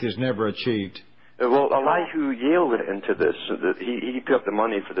truth is never achieved. Well, Elihu Yale went into this. He put up the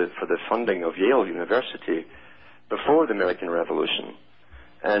money for the funding of Yale University before the American Revolution.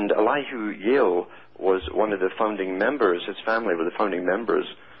 And Elihu Yale was one of the founding members, his family were the founding members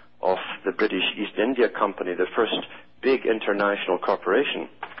of the British East India Company, the first big international corporation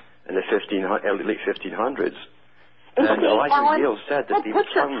in the late 1500s. And Elijah Yale said that these what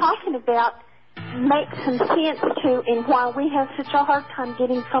you're funds... talking about makes some sense to in why we have such a hard time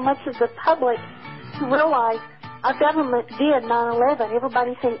getting so much of the public to realize our government did 9/11.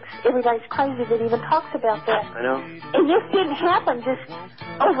 Everybody thinks everybody's crazy that even talks about that. I know. And this didn't happen just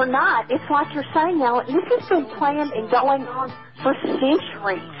overnight. It's like you're saying now, this has been planned and going on for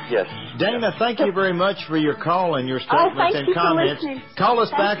centuries. Yes. Dana, thank you very much for your call and your statements thank and you for comments. listening. Call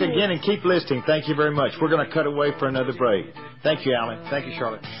us Thank back you. again and keep listening. Thank you very much. We're going to cut away for another break. Thank you, Alan. Thank you,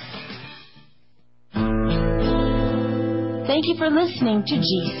 Charlotte. Thank you for listening to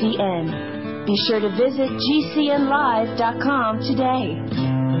GCN. Be sure to visit GCNlive.com today.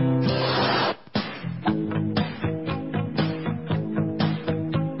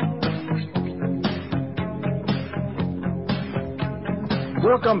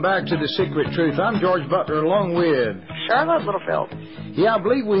 Welcome back to The Secret Truth. I'm George Butler along with Charlotte Littlefield. Yeah, I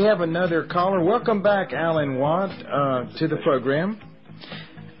believe we have another caller. Welcome back, Alan Watt, to the program.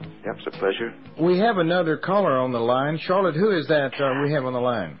 Yep, it's a pleasure. We have another caller on the line. Charlotte, who is that we have on the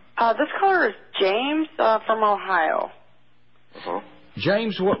line? This caller is James from Ohio. Uh-huh.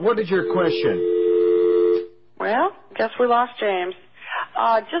 James, what is your question? Well, guess we lost James.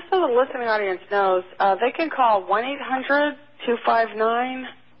 Just so the listening audience knows, they can call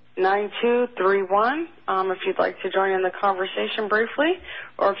 1-800-259-9231 if you'd like to join in the conversation briefly,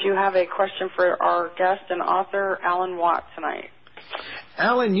 or if you have a question for our guest and author, Alan Watt, tonight.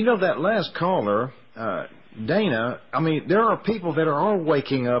 Alan, you know that last caller, Dana, I mean, there are people that are all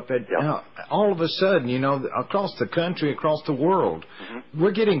waking up at all of a sudden, you know, across the country, across the world. Mm-hmm.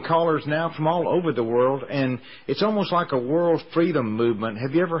 We're getting callers now from all over the world, and it's almost like a world freedom movement.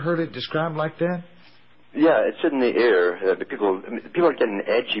 Have you ever heard it described like that? Yeah, it's in the air. People are getting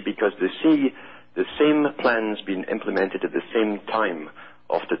edgy because they see the same plans being implemented at the same time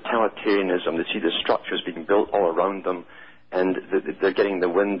of totalitarianism. They see the structures being built all around them, and they're getting the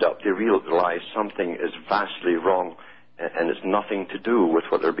wind up. They realize something is vastly wrong, and it's nothing to do with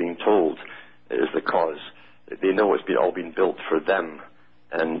what they're being told is the cause. They know it's all been built for them,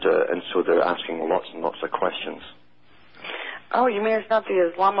 and so they're asking lots and lots of questions. Oh, you mean it's not the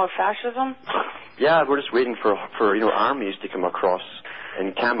Islamofascism? Yeah, we're just waiting for armies to come across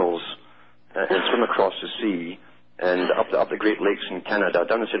in camels and swim across the sea and up the Great Lakes in Canada,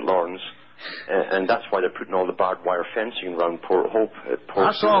 down to St. Lawrence. And that's why they're putting all the barbed wire fencing around Port Hope.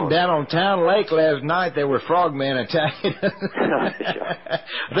 I saw them down on Town Lake last night. There were frogmen attacking. I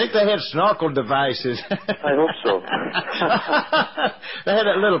think they had snorkel devices. I hope so. They had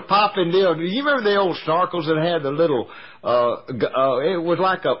that little popping deal. Do you remember the old snorkels that had the little? It was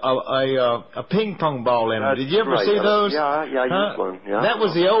like a ping pong ball in them. Did you ever see those? Yeah, I used one. Yeah. That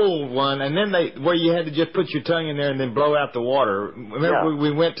was the old one, and then where you had to just put your tongue in there and then blow out the water. Remember we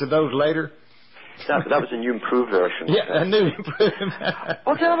went to those later? That was a new improved version. Yeah, a new improved.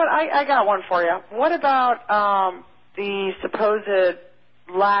 Well, gentlemen, I got one for you. What about the supposed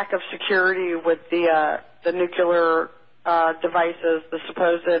lack of security with the nuclear devices, the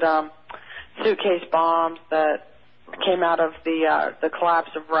supposed suitcase bombs that came out of the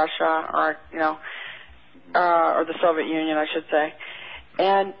collapse of Russia, or or the Soviet Union, I should say,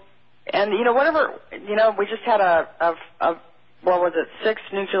 and whatever, we just had a 6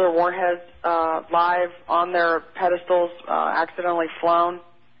 nuclear warheads live on their pedestals, accidentally flown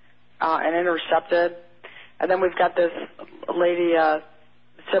and intercepted, and then we've got this lady,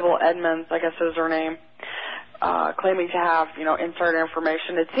 Sybil Edmonds, I guess is her name, claiming to have insider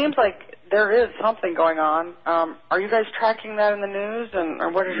information. It seems like there is something going on. Are you guys tracking that in the news, or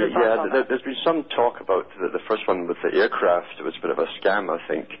what is your thoughts on that? There's been some talk about the first one with the aircraft. It was a bit of a scam, I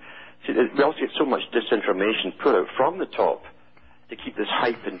think. See, we also get so much disinformation put out from the top to keep this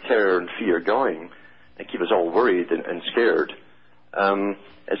hype and terror and fear going and keep us all worried and scared.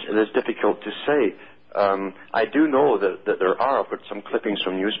 It's difficult to say. I do know that there are, I've got some clippings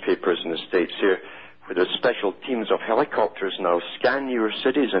from newspapers in the States here, where there's special teams of helicopters now scan your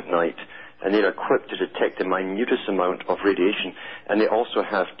cities at night, and they're equipped to detect the minutest amount of radiation. And they also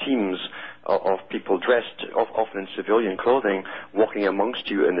have teams of people dressed, often in civilian clothing, walking amongst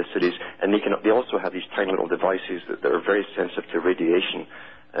you in the cities, and they also have these tiny little devices that are very sensitive to radiation.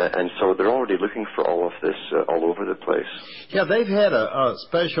 And so they're already looking for all of this all over the place. Yeah, they've had a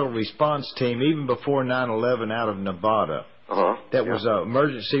special response team even before 9/11 out of Nevada. That was an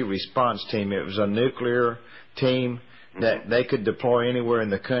emergency response team. It was a nuclear team that they could deploy anywhere in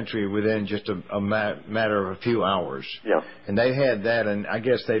the country within just a matter of a few hours. Yeah. And they had that, and I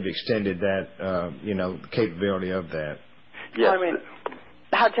guess they've extended that, the capability of that. Yeah. Well, I mean,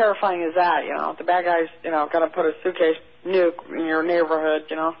 how terrifying is that? The bad guys, going to put a suitcase nuke in your neighborhood.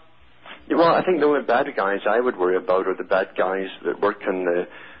 Well, I think the only bad guys I would worry about are the bad guys that work in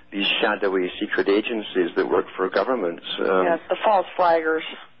these shadowy secret agencies that work for governments. Yes, the false flaggers.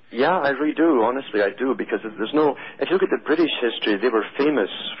 Yeah, I really do. Honestly, I do, because there's no. If you look at the British history, they were famous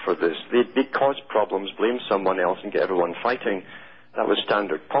for this. They'd cause problems, blame someone else, and get everyone fighting. That was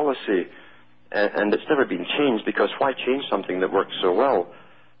standard policy, and it's never been changed, because why change something that works so well?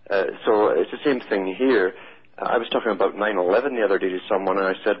 So it's the same thing here. I was talking about 9/11 the other day to someone, and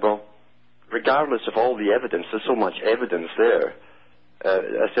I said, well, regardless of all the evidence, there's so much evidence there.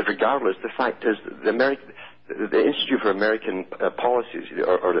 I said, regardless, the fact is the Institute for American Policies,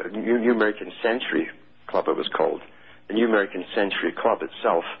 or the New American Century Club it was called, the New American Century Club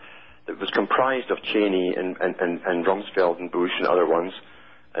itself, that was comprised of Cheney and Rumsfeld and Bush and other ones,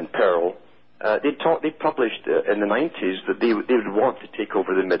 and Pearl. They published in the 90s that they would want to take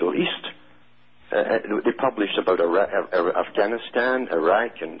over the Middle East. They published about Afghanistan,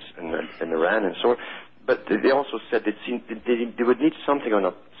 Iraq, and Iran, and so on. But they also said they would need something on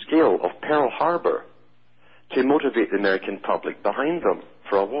a scale of Pearl Harbor to motivate the American public behind them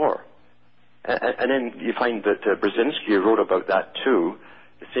for a war. And then you find that Brzezinski wrote about that too.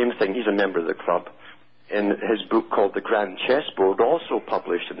 The same thing. He's a member of the club. In his book called The Grand Chessboard, also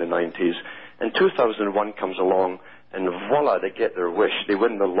published in the 90s. And 2001 comes along, and voila, they get their wish. They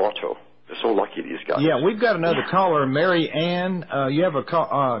win the lotto. They're so lucky, these guys. Yeah, we've got another caller, Mary Ann. You have a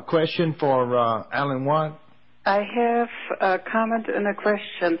question for Alan Watt? I have a comment and a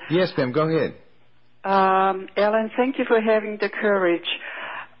question. Yes, ma'am. Go ahead. Alan, thank you for having the courage.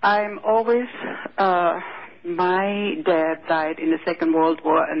 I'm always... my dad died in the Second World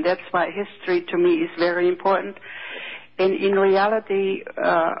War, and that's why history to me is very important. And in reality,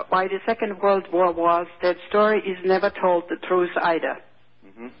 why the Second World War was, that story is never told the truth either.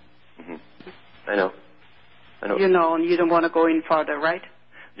 I know. And you don't want to go in further, right?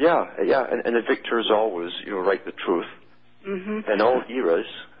 Yeah, and the victors always, write the truth. In all eras.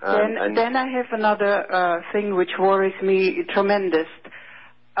 Then I have another thing which worries me tremendous.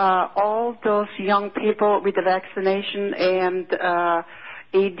 All those young people with the vaccination and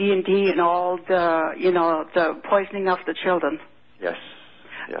AD&D and all the poisoning of the children. Yes.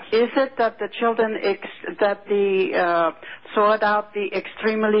 Is it that the children that they sort out the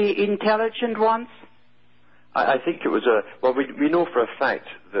extremely intelligent ones? I think it was we know for a fact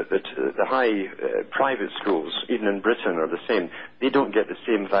that the high private schools, even in Britain, are the same. They don't get the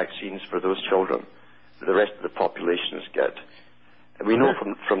same vaccines for those children that the rest of the populations get. And we know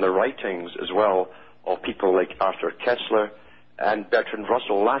from the writings as well of people like Arthur Koestler and Bertrand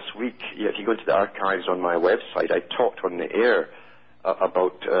Russell. Last week, if you go to the archives on my website, I talked on the air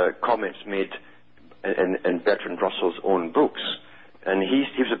about comments made in Bertrand Russell's own books. And he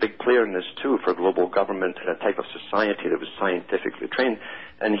was a big player in this too, for global government and a type of society that was scientifically trained.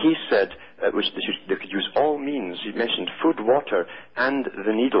 And he said they could use all means. He mentioned food, water, and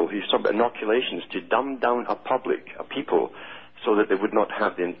the needle. He talked about inoculations to dumb down a people, so that they would not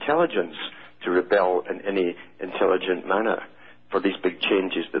have the intelligence to rebel in any intelligent manner for these big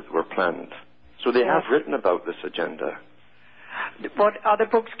changes that were planned. So they have written about this agenda. What other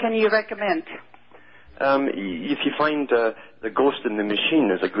books can you recommend? If you find The Ghost in the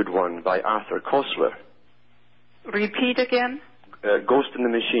Machine is a good one by Arthur Koestler. Repeat again? Ghost in the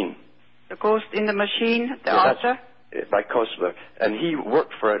Machine. The Ghost in the Machine, the author? By Koestler. And he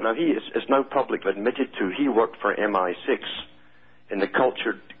worked for it. Now, he is now publicly admitted to, he worked for MI6 in the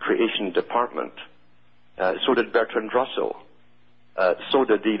Culture Creation Department. So did Bertrand Russell. So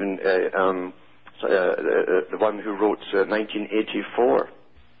did even the one who wrote 1984.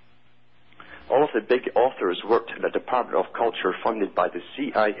 All of the big authors worked in the Department of Culture funded by the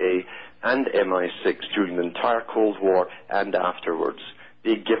CIA and MI6 during the entire Cold War and afterwards.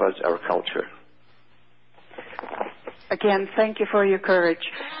 They give us our culture. Again, thank you for your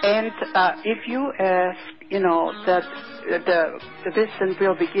courage. And if you ask, that the medicine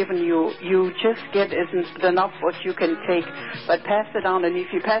will be given you, you just get enough what you can take, but pass it on. And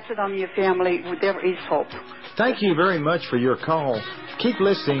if you pass it on to your family, there is hope. Thank you very much for your call. Keep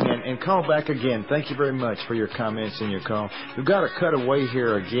listening and call back again. Thank you very much for your comments and your call. We've got to cut away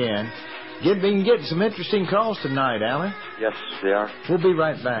here again. We can get some interesting calls tonight, Alan. Yes, they are. We'll be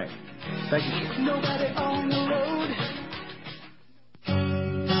right back. Thank you. Nobody on the road.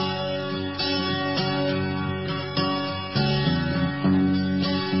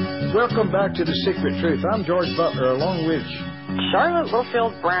 Welcome back to The Secret Truth. I'm George Butler, along with Charlotte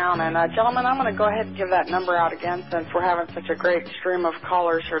Littlefield Brown. And, gentlemen, I'm going to go ahead and give that number out again since we're having such a great stream of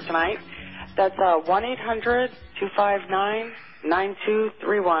callers here tonight. That's 1-800-259-9232.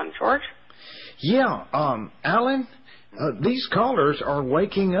 9231. George? Yeah, Alan, these callers are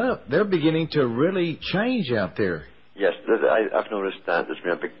waking up. They're beginning to really change out there. Yes, I've noticed that there's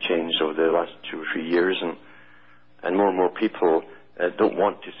been a big change over the last 2 or 3 years, and more people don't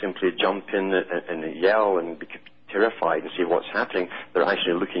want to simply jump in and yell and be terrified and see what's happening. They're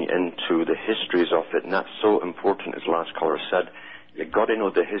actually looking into the histories of it, and that's so important, as the last caller said. You've got to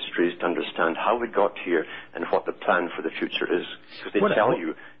know the histories to understand how we got here and what the plan for the future is, because they tell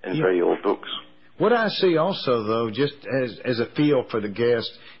you in very old books. What I see also, though, just as a feel for the guest,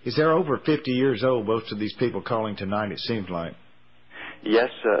 is they're over 50 years old, most of these people calling tonight, it seems like. Yes,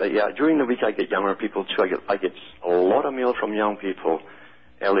 during the week I get younger people, too. I get a lot of mail from young people,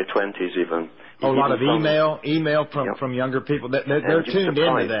 early 20s even. A lot of email from younger people. They're tuned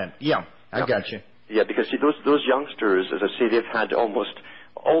into that. Yeah, I got you. Yeah, because see, those youngsters, as I say, they've had almost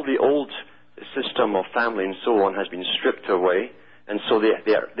all the old system of family and so on has been stripped away. And so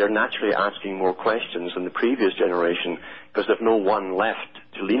they're naturally asking more questions than the previous generation because there's no one left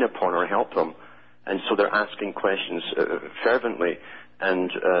to lean upon or help them. And so they're asking questions fervently and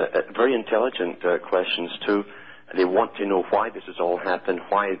very intelligent questions too. They want to know why this has all happened,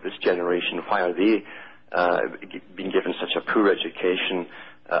 why this generation, why are they being given such a poor education,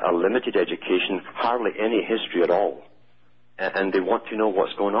 a limited education, hardly any history at all. And they want to know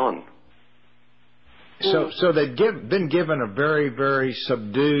what's going on. So they've been given a very, very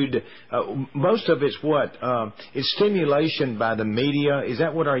subdued, most of it's what? It's stimulation by the media. Is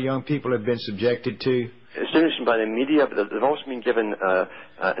that what our young people have been subjected to? Stimulation by the media, but they've also been given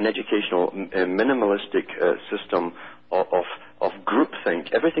an educational minimalistic system of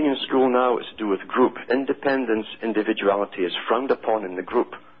groupthink. Everything in school now is to do with group. Independence, individuality is frowned upon in the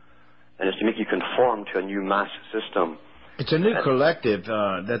group. And it's to make you conform to a new mass system. It's a new collective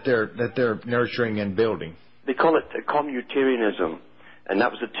that they're nurturing and building. They call it commutarianism, and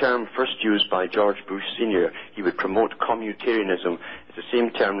that was the term first used by George Bush Sr. He would promote commutarianism. It's the same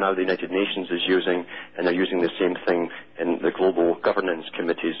term now the United Nations is using, and they're using the same thing in the global governance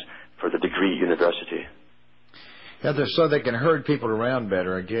committees for the degree university. Yeah, so they can herd people around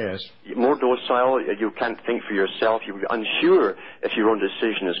better, I guess. More docile, you can't think for yourself. You're unsure if your own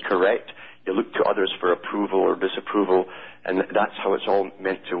decision is correct. You look to others for approval or disapproval, and that's how it's all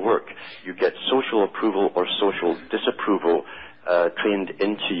meant to work. You get social approval or social disapproval trained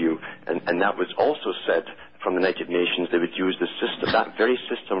into you, and that was also said from the United Nations. They would use the system, that very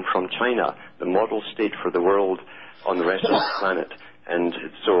system from China, the model state for the world on the rest of the planet. And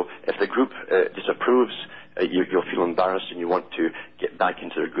so if the group disapproves, you'll feel embarrassed and you want to get back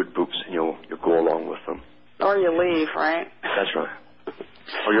into their good books and you'll go along with them. Or you leave, right? That's right.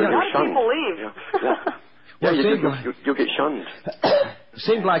 Or you're shunned. People leave. You'll get shunned. It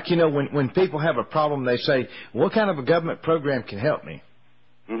seems like, when people have a problem, they say, what kind of a government program can help me?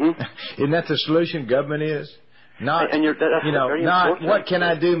 Mm-hmm. Isn't that the solution government is? Not, not what can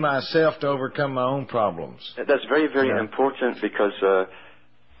I do myself to overcome my own problems. That's very, very important because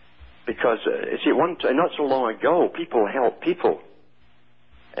see, not so long ago, people helped people.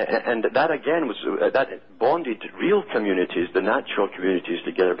 And that again that bonded real communities, the natural communities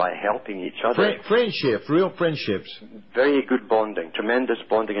together by helping each other. Friendship, real friendships. Very good bonding, tremendous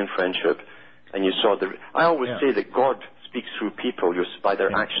bonding and friendship. And you saw I always say that God speaks through people by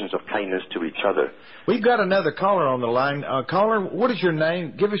their actions of kindness to each other. We've got another caller on the line. Caller, what is your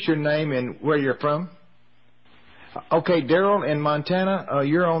name? Give us your name and where you're from. Okay, Daryl in Montana,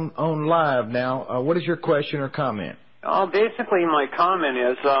 you're on live now. What is your question or comment? Basically, my comment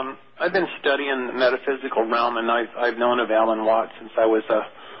is I've been studying the metaphysical realm, and I've known of Alan Watts since I was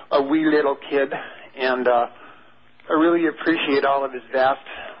a wee little kid, and I really appreciate all of his vast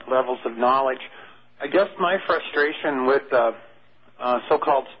levels of knowledge. I guess my frustration with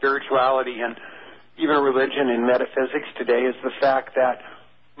so-called spirituality and even religion and metaphysics today is the fact that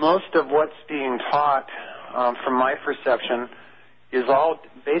most of what's being taught, from my perception, is all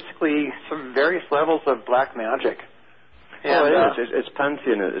basically some various levels of black magic. And, it's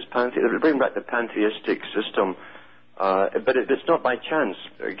pantheon. They bring back the pantheistic system, but it's not by chance.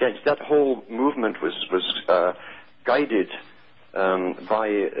 Again, that whole movement was guided by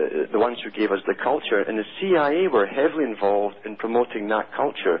the ones who gave us the culture, and the CIA were heavily involved in promoting that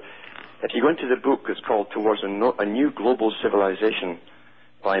culture. If you go into the book, it's called Towards a New Global Civilization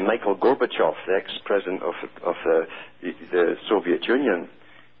by Michael Gorbachev, the ex-president of the Soviet Union.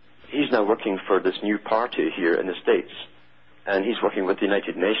 He's now working for this new party here in the States. And he's working with the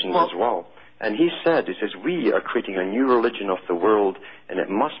United Nations as well. And he says, we are creating a new religion of the world, and it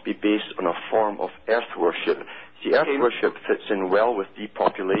must be based on a form of earth worship. See, earth worship fits in well with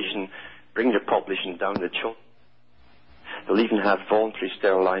depopulation, bring the population down to children. They'll even have voluntary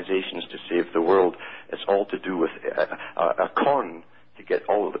sterilizations to save the world. It's all to do with a con to get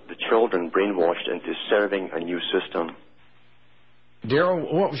all of the children brainwashed into serving a new system.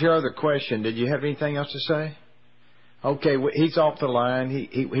 Daryl, what was your other question? Did you have anything else to say? Okay, he's off the line.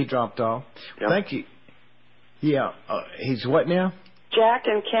 He dropped off. Yeah. Thank you. Yeah, he's what now? Jack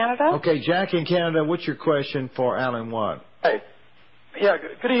in Canada. Okay, Jack in Canada, what's your question for Alan Watt? Hey. Yeah,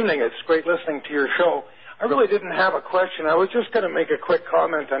 good evening. It's great listening to your show. I really didn't have a question. I was just going to make a quick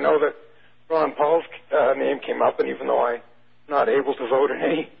comment. I know that Ron Paul's name came up, and even though I'm not able to vote in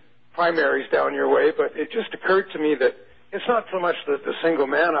any primaries down your way, but it just occurred to me that it's not so much the single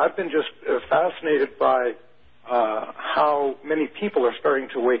man. I've been just fascinated by how many people are starting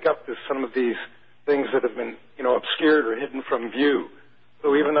to wake up to some of these things that have been, obscured or hidden from view.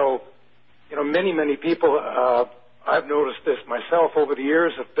 So even though, many people, I've noticed this myself over the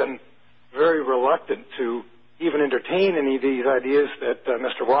years, have been very reluctant to even entertain any of these ideas that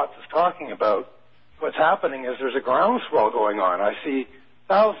Mr. Watts is talking about. What's happening is there's a groundswell going on. I see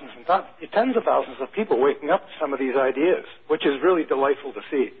thousands and tens of thousands of people waking up to some of these ideas, which is really delightful to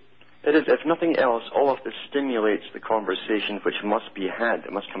see. It is, if nothing else, all of this stimulates the conversation which must be had.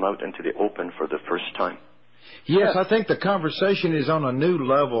 It must come out into the open for the first time. Yes, I think the conversation is on a new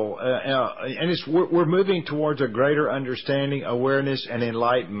level, and we're moving towards a greater understanding, awareness, and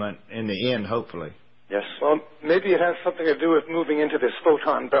enlightenment in the end, hopefully. Yes. Well, maybe it has something to do with moving into this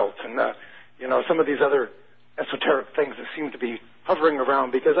photon belt and, some of these other esoteric things that seem to be hovering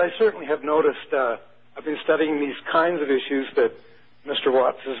around, because I certainly have noticed, I've been studying these kinds of issues that Mr.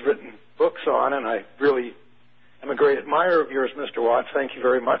 Watts has written books on, and I really am a great admirer of yours, Mr. Watts. Thank you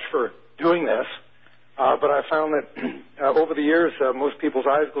very much for doing this. But I found that over the years, most people's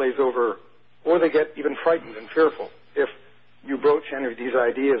eyes glaze over, or they get even frightened and fearful if you broach any of these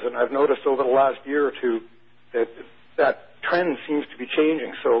ideas. And I've noticed over the last year or two that trend seems to be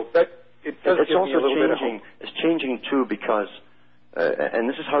changing. So that it does give me a little bit of hope. It's changing too because, and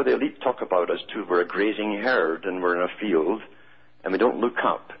this is how the elite talk about us too. We're a grazing herd and we're in a field, and we don't look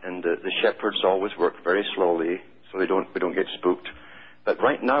up. And the shepherds always work very slowly, so we don't get spooked. But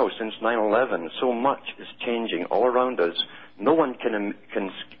right now, since 9/11, so much is changing all around us. No one can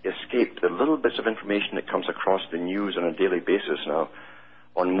escape the little bits of information that comes across the news on a daily basis now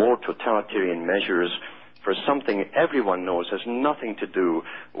on more totalitarian measures for something everyone knows has nothing to do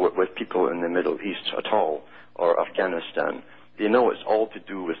with people in the Middle East at all, or Afghanistan. They know it's all to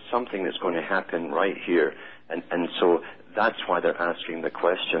do with something that's going to happen right here. And so that's why they're asking the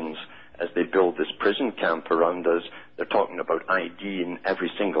questions. As they build this prison camp around us, they're talking about ID in every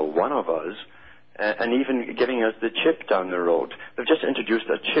single one of us, and even giving us the chip down the road. They've just introduced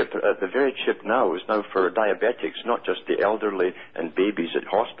a chip. The very chip now is now for diabetics, not just the elderly and babies at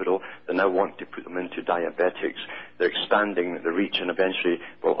hospital. They now want to put them into diabetics. They're expanding the reach, and eventually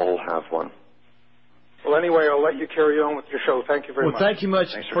we'll all have one. Well, anyway, I'll let you carry on with your show. Thank you very much. Well, thank you much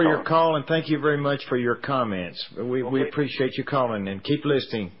for your call, and thank you very much for your comments. We appreciate you calling, and keep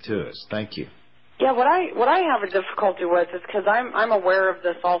listening to us. Thank you. Yeah, what I have a difficulty with is because I'm aware of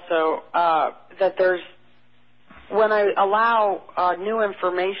this also, that there's, when I allow new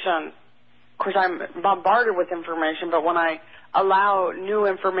information, of course I'm bombarded with information, but when I allow new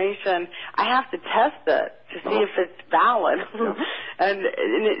information, I have to test it to see if it's valid.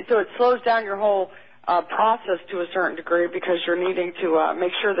 So it slows down your whole process to a certain degree, because you're needing to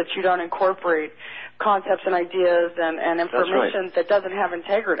make sure that you don't incorporate concepts and ideas and information that doesn't have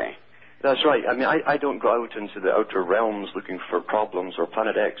integrity. That's right. I mean, I don't go out into the outer realms looking for problems or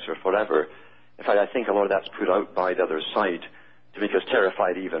Planet X or whatever. In fact, I think a lot of that's put out by the other side to make us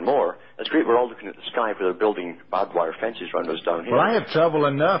terrified even more. It's great we're all looking at the sky where they're building barbed wire fences around us down here. Well, I have trouble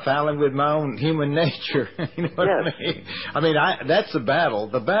enough, Alan, with my own human nature. You know what I mean? That's the battle.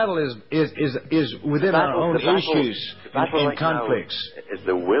 The battle is within our own issues and conflicts. Is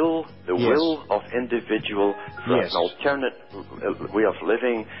the will of individual for an alternate way of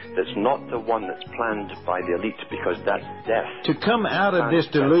living that's not the one that's planned by the elite, because that's death. To come out of this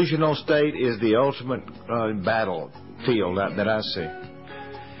delusional state is the ultimate battlefield that I see.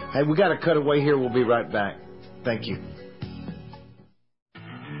 Hey, we got to cut away here. We'll be right back. Thank you.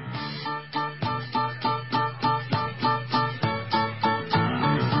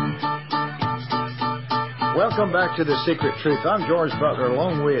 Welcome back to The Secret Truth. I'm George Butler,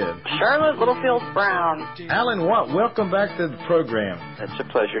 along with Charlotte Littlefield Brown. Alan Watt, welcome back to the program. It's a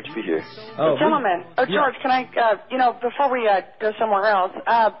pleasure to be here. Gentlemen, George, can I, before we go somewhere else,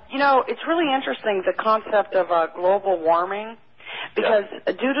 it's really interesting, the concept of global warming, because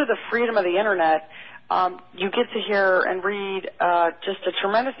due to the freedom of the Internet, you get to hear and read just a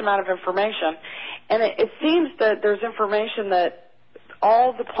tremendous amount of information. And it seems that there's information that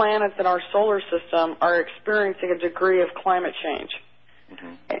all the planets in our solar system are experiencing a degree of climate change.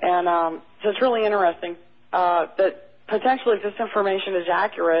 Mm-hmm. And so it's really interesting that potentially if this information is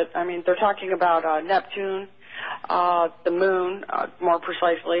accurate, I mean, they're talking about Neptune, the moon, more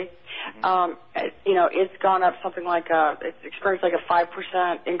precisely. Mm-hmm. It's gone up something like it's experienced like a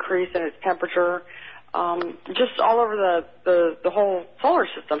 5% increase in its temperature, just all over the whole solar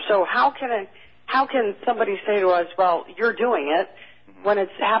system. So how can somebody say to us, well, you're doing it, when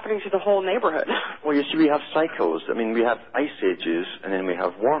it's happening to the whole neighborhood? Well, you see, we have cycles. I mean, we have ice ages, and then we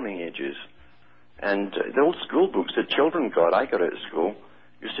have warming ages. And the old school books that children got, I got out of school,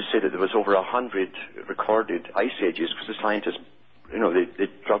 used to say that there was over 100 recorded ice ages because the scientists,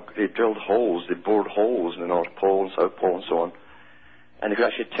 they drilled holes, they bored holes in the North Pole and South Pole and so on. And they could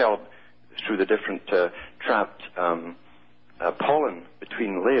actually tell through the different trapped pollen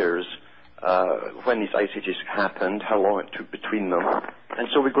between layers when these ice ages happened, how long it took between them. And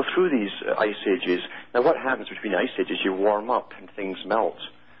so we go through these ice ages. Now what happens between ice ages, you warm up and things melt.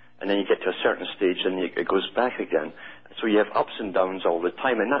 And then you get to a certain stage and it goes back again. So you have ups and downs all the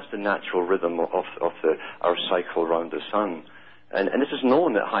time, and that's the natural rhythm of our cycle around the sun. And this is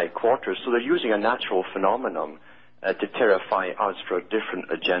known at high quarters, so they're using a natural phenomenon to terrify us for a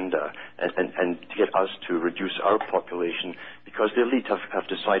different agenda and to get us to reduce our population, because the elite have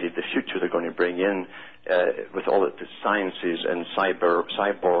decided the future they're going to bring in with all the sciences and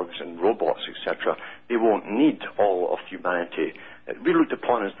cyborgs and robots, etc. They won't need all of humanity. We looked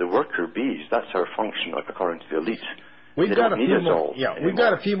upon as the worker bees. That's our function, according to the elite. We've got a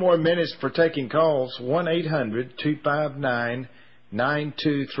few more minutes for taking calls.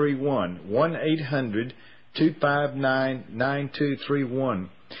 1-800-259-9231. 1-800-259-9231.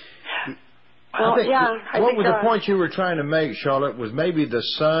 What was the point you were trying to make, Charlotte, was maybe the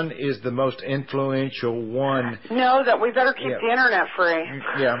sun is the most influential one. No, that we better keep the internet free.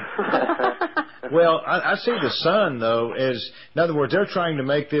 Yeah. Well, I see the sun, though, as, in other words, they're trying to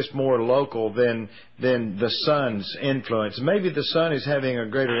make this more local than the sun's influence. Maybe the sun is having a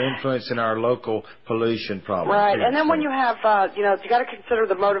greater influence in our local pollution problem. Right, and then when you have, you got to consider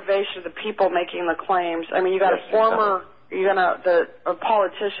the motivation of the people making the claims. I mean, you got a former... a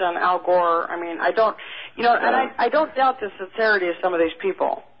politician, Al Gore. I mean, I don't doubt the sincerity of some of these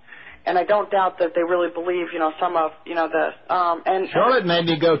people, and I don't doubt that they really believe, some of, this. And Charlotte made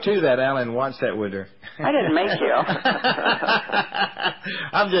me go to that Alan Watts that with her. I didn't make you.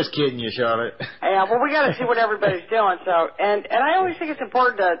 I'm just kidding you, Charlotte. Yeah, well, we got to see what everybody's doing. So, and I always think it's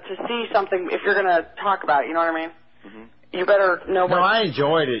important to see something if you're going to talk about it. You know what I mean? Mm-hmm. You better know what... No, I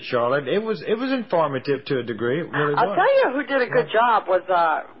enjoyed it, Charlotte. It was informative to a degree. It really I'll tell you who did a good job was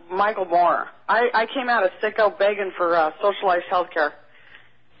Michael Moore. I came out of sicko begging for socialized health care.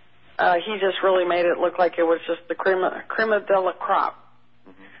 He just really made it look like it was just the creme de la crop.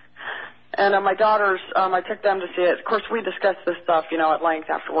 Mm-hmm. And my daughters, I took them to see it. Of course, we discussed this stuff, at length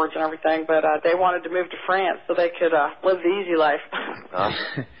afterwards and everything, but they wanted to move to France so they could live the easy life.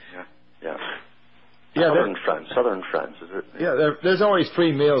 Yeah. Yeah, Southern France, is it? Yeah, there's always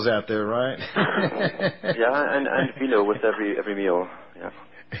free meals out there, right? Yeah, and with every meal. Yeah.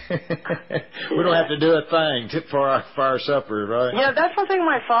 We don't have to do a thing for our supper, right? Yeah, that's one thing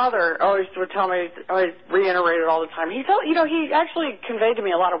my father always would tell me. Always reiterated all the time. He actually conveyed to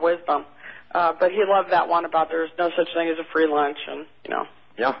me a lot of wisdom, but he loved that one about there's no such thing as a free lunch, and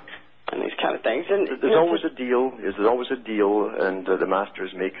Yeah. And these kind of things. And there's always a deal. There's always a deal, and the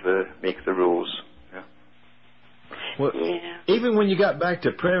masters make the rules. Well, even when you got back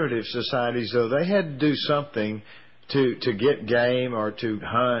to primitive societies, though, they had to do something to get game or to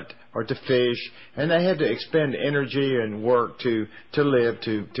hunt or to fish, and they had to expend energy and work to live,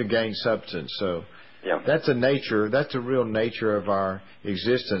 to gain substance. So that's a real nature of our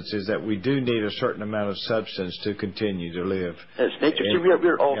existence, is that we do need a certain amount of substance to continue to live. It's nature. See,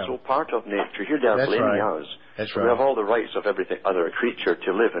 we're also part of nature. Here they are blaming us. That's right. We have all the rights of every other creature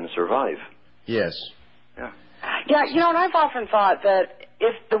to live and survive. Yes. Yeah, and I've often thought that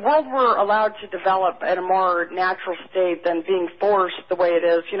if the world were allowed to develop at a more natural state than being forced the way it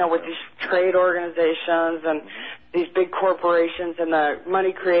is, with these trade organizations and these big corporations and the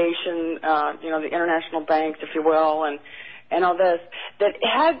money creation, the international banks, if you will, and all this, that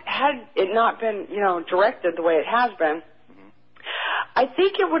had it not been, directed the way it has been, I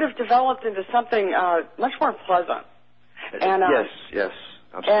think it would have developed into something much more pleasant. And, yes,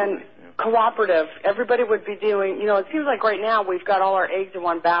 absolutely. And cooperative. Everybody would be doing, it seems like right now we've got all our eggs in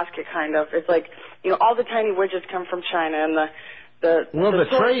one basket, kind of. It's like, all the tiny widgets come from China, and The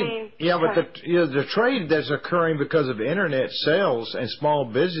trade, but the trade that's occurring because of internet sales and small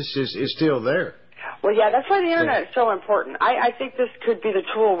businesses is still there. Well, yeah, that's why the internet is so important. I think this could be the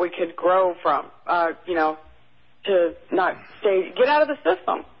tool we could grow from, to not get out of the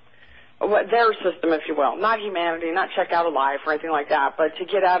system, their system, if you will, not humanity, not check out of life or anything like that, but to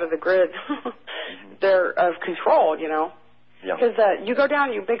get out of the grid of control, Because you go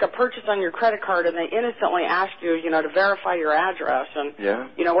down, you make a purchase on your credit card, and they innocently ask you, to verify your address and,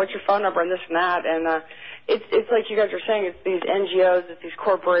 what's your phone number and this and that. And it's like you guys are saying, it's these NGOs, it's these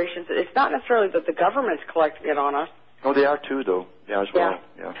corporations. It's not necessarily that the government's collecting it on us. Oh, they are too, though. Yeah, as well.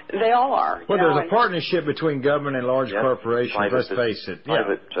 Yeah. They all are. Well, there's a partnership between government and large corporations. Let's face it.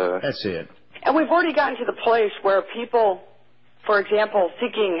 That's it. And we've already gotten to the place where people, for example,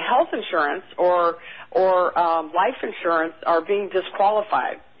 seeking health insurance or life insurance are being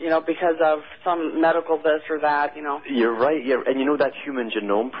disqualified, because of some medical this or that, You're right, and that Human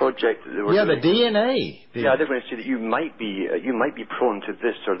Genome Project. The DNA. Yeah, they're going to say that you might be prone to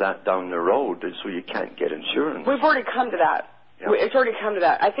this or that down the road, and so you can't get insurance. We've already come to that. Yeah. It's already come to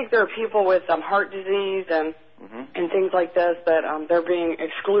that. I think there are people with heart disease and things like this that they're being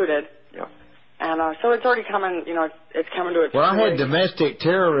excluded. Yeah. And so it's already coming, it's coming to its Well, I had domestic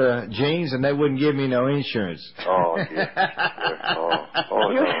terror genes, and they wouldn't give me no insurance. Oh, dear. No.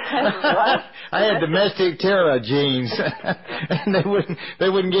 I had domestic terror genes, and they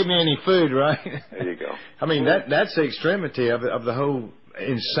wouldn't give me any food, right? There you go. I mean, that's the extremity of the whole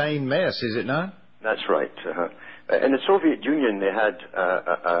insane mess, is it not? That's right. In the Soviet Union, they had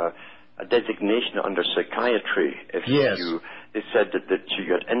a designation under psychiatry they said that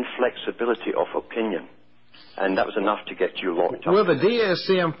you had inflexibility of opinion, and that was enough to get you locked up. Well, the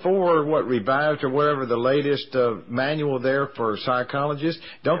DSM-4, revised or whatever, the latest manual there for psychologists,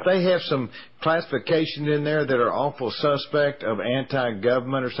 don't they have some classifications in there that are awful suspect of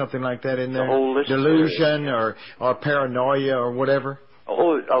anti-government or something like that in there? The whole list delusion or paranoia or whatever?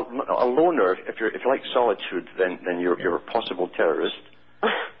 Oh, a loner, if you like solitude, then you're a possible terrorist.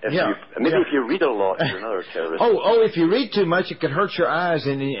 If you read a lot, you're another terrorist. If you read too much, it could hurt your eyes,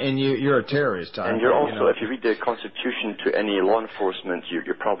 and you're a terrorist. And you're also, if you read the Constitution to any law enforcement,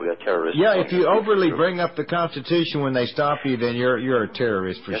 you're probably a terrorist. Yeah, if you overly bring up the Constitution when they stop you, then you're a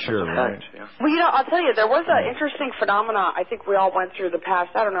terrorist for sure, right? Yeah. Well, I'll tell you, there was an interesting phenomena I think we all went through the past,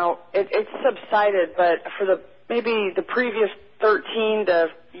 I don't know, it's subsided, but for maybe the previous 13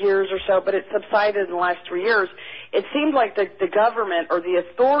 years or so, but it subsided in the last 3 years. It seemed like the government or the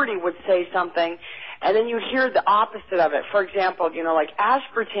authority would say something, and then you hear the opposite of it. For example, like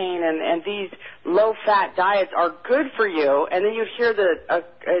aspartame and these low-fat diets are good for you, and then you hear a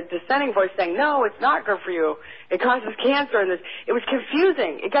dissenting voice saying, no, it's not good for you. It causes cancer. And it was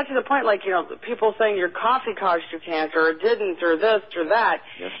confusing. It got to the point people saying your coffee caused you cancer, or it didn't, or this, or that.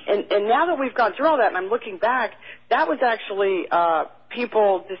 Yes. And now that we've gone through all that, and I'm looking back, that was actually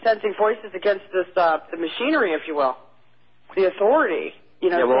people dissenting voices against this the machinery, if you will, the authority.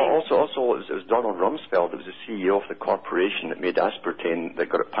 Also it was Donald Rumsfeld, that was the CEO of the corporation that made aspartame that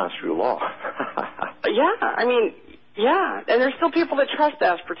got it passed through law. And there's still people that trust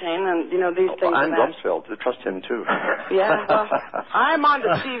aspartame and these things. And Rumsfeld, they trust him too. I'm on to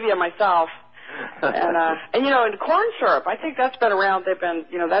stevia myself. And corn syrup, I think that's been around. They've been,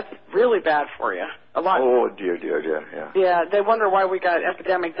 that's really bad for you. A lot. Oh, dear, yeah. Yeah, they wonder why we got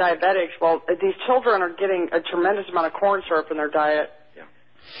epidemic diabetics. Well, these children are getting a tremendous amount of corn syrup in their diet. Yeah.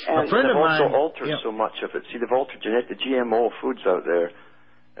 And a friend of mine also altered so much of it. See, they've altered the GMO foods out there.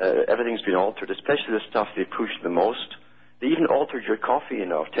 Everything's been altered, especially the stuff they push the most. They even altered your coffee,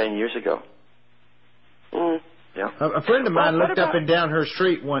 10 years ago. Mm. Yeah. A friend of mine looked up and down her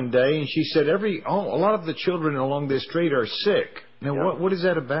street one day, and she said, a lot of the children along this street are sick. Now, what is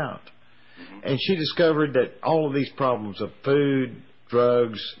that about? Mm-hmm. And she discovered that all of these problems of food,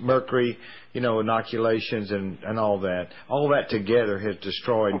 drugs, mercury, inoculations and all that together has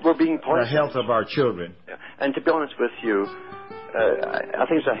destroyed the health of our children. Yeah. And to be honest with you, I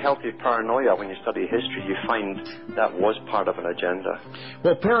think it's a healthy paranoia. When you study history, you find that was part of an agenda.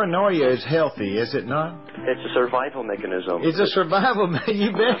 Well, paranoia is healthy, is it not? It's a survival mechanism. It's a survival mechanism.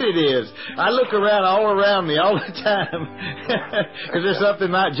 You bet it is. I look all around me all the time because there's something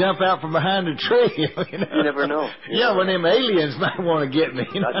might jump out from behind a tree. You never know. When them aliens might want to get me.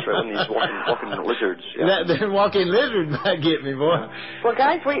 That's right. When these walking lizards. Yeah. That walking lizard might get me, boy. Well,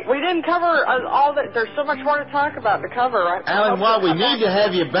 guys, we didn't cover all that. There's so much more to talk about to cover. Alan, while we need to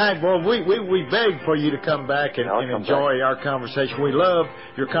have you back, boy, we beg for you to come back and enjoy our conversation. We love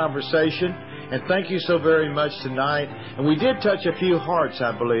your conversation, and thank you so very much tonight. And we did touch a few hearts,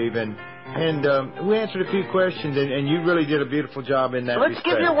 I believe, and And we answered a few questions, and you really did a beautiful job in that Let's respect.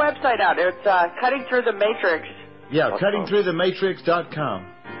 give your website out. It's Cutting Through the Matrix. Yeah, cuttingthroughthematrix.com.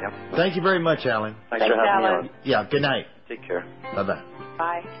 Yep. Thank you very much, Alan. Thanks for having Alan. me on. Yeah, good night. Take care. Bye-bye.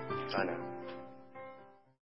 Bye. Bye now.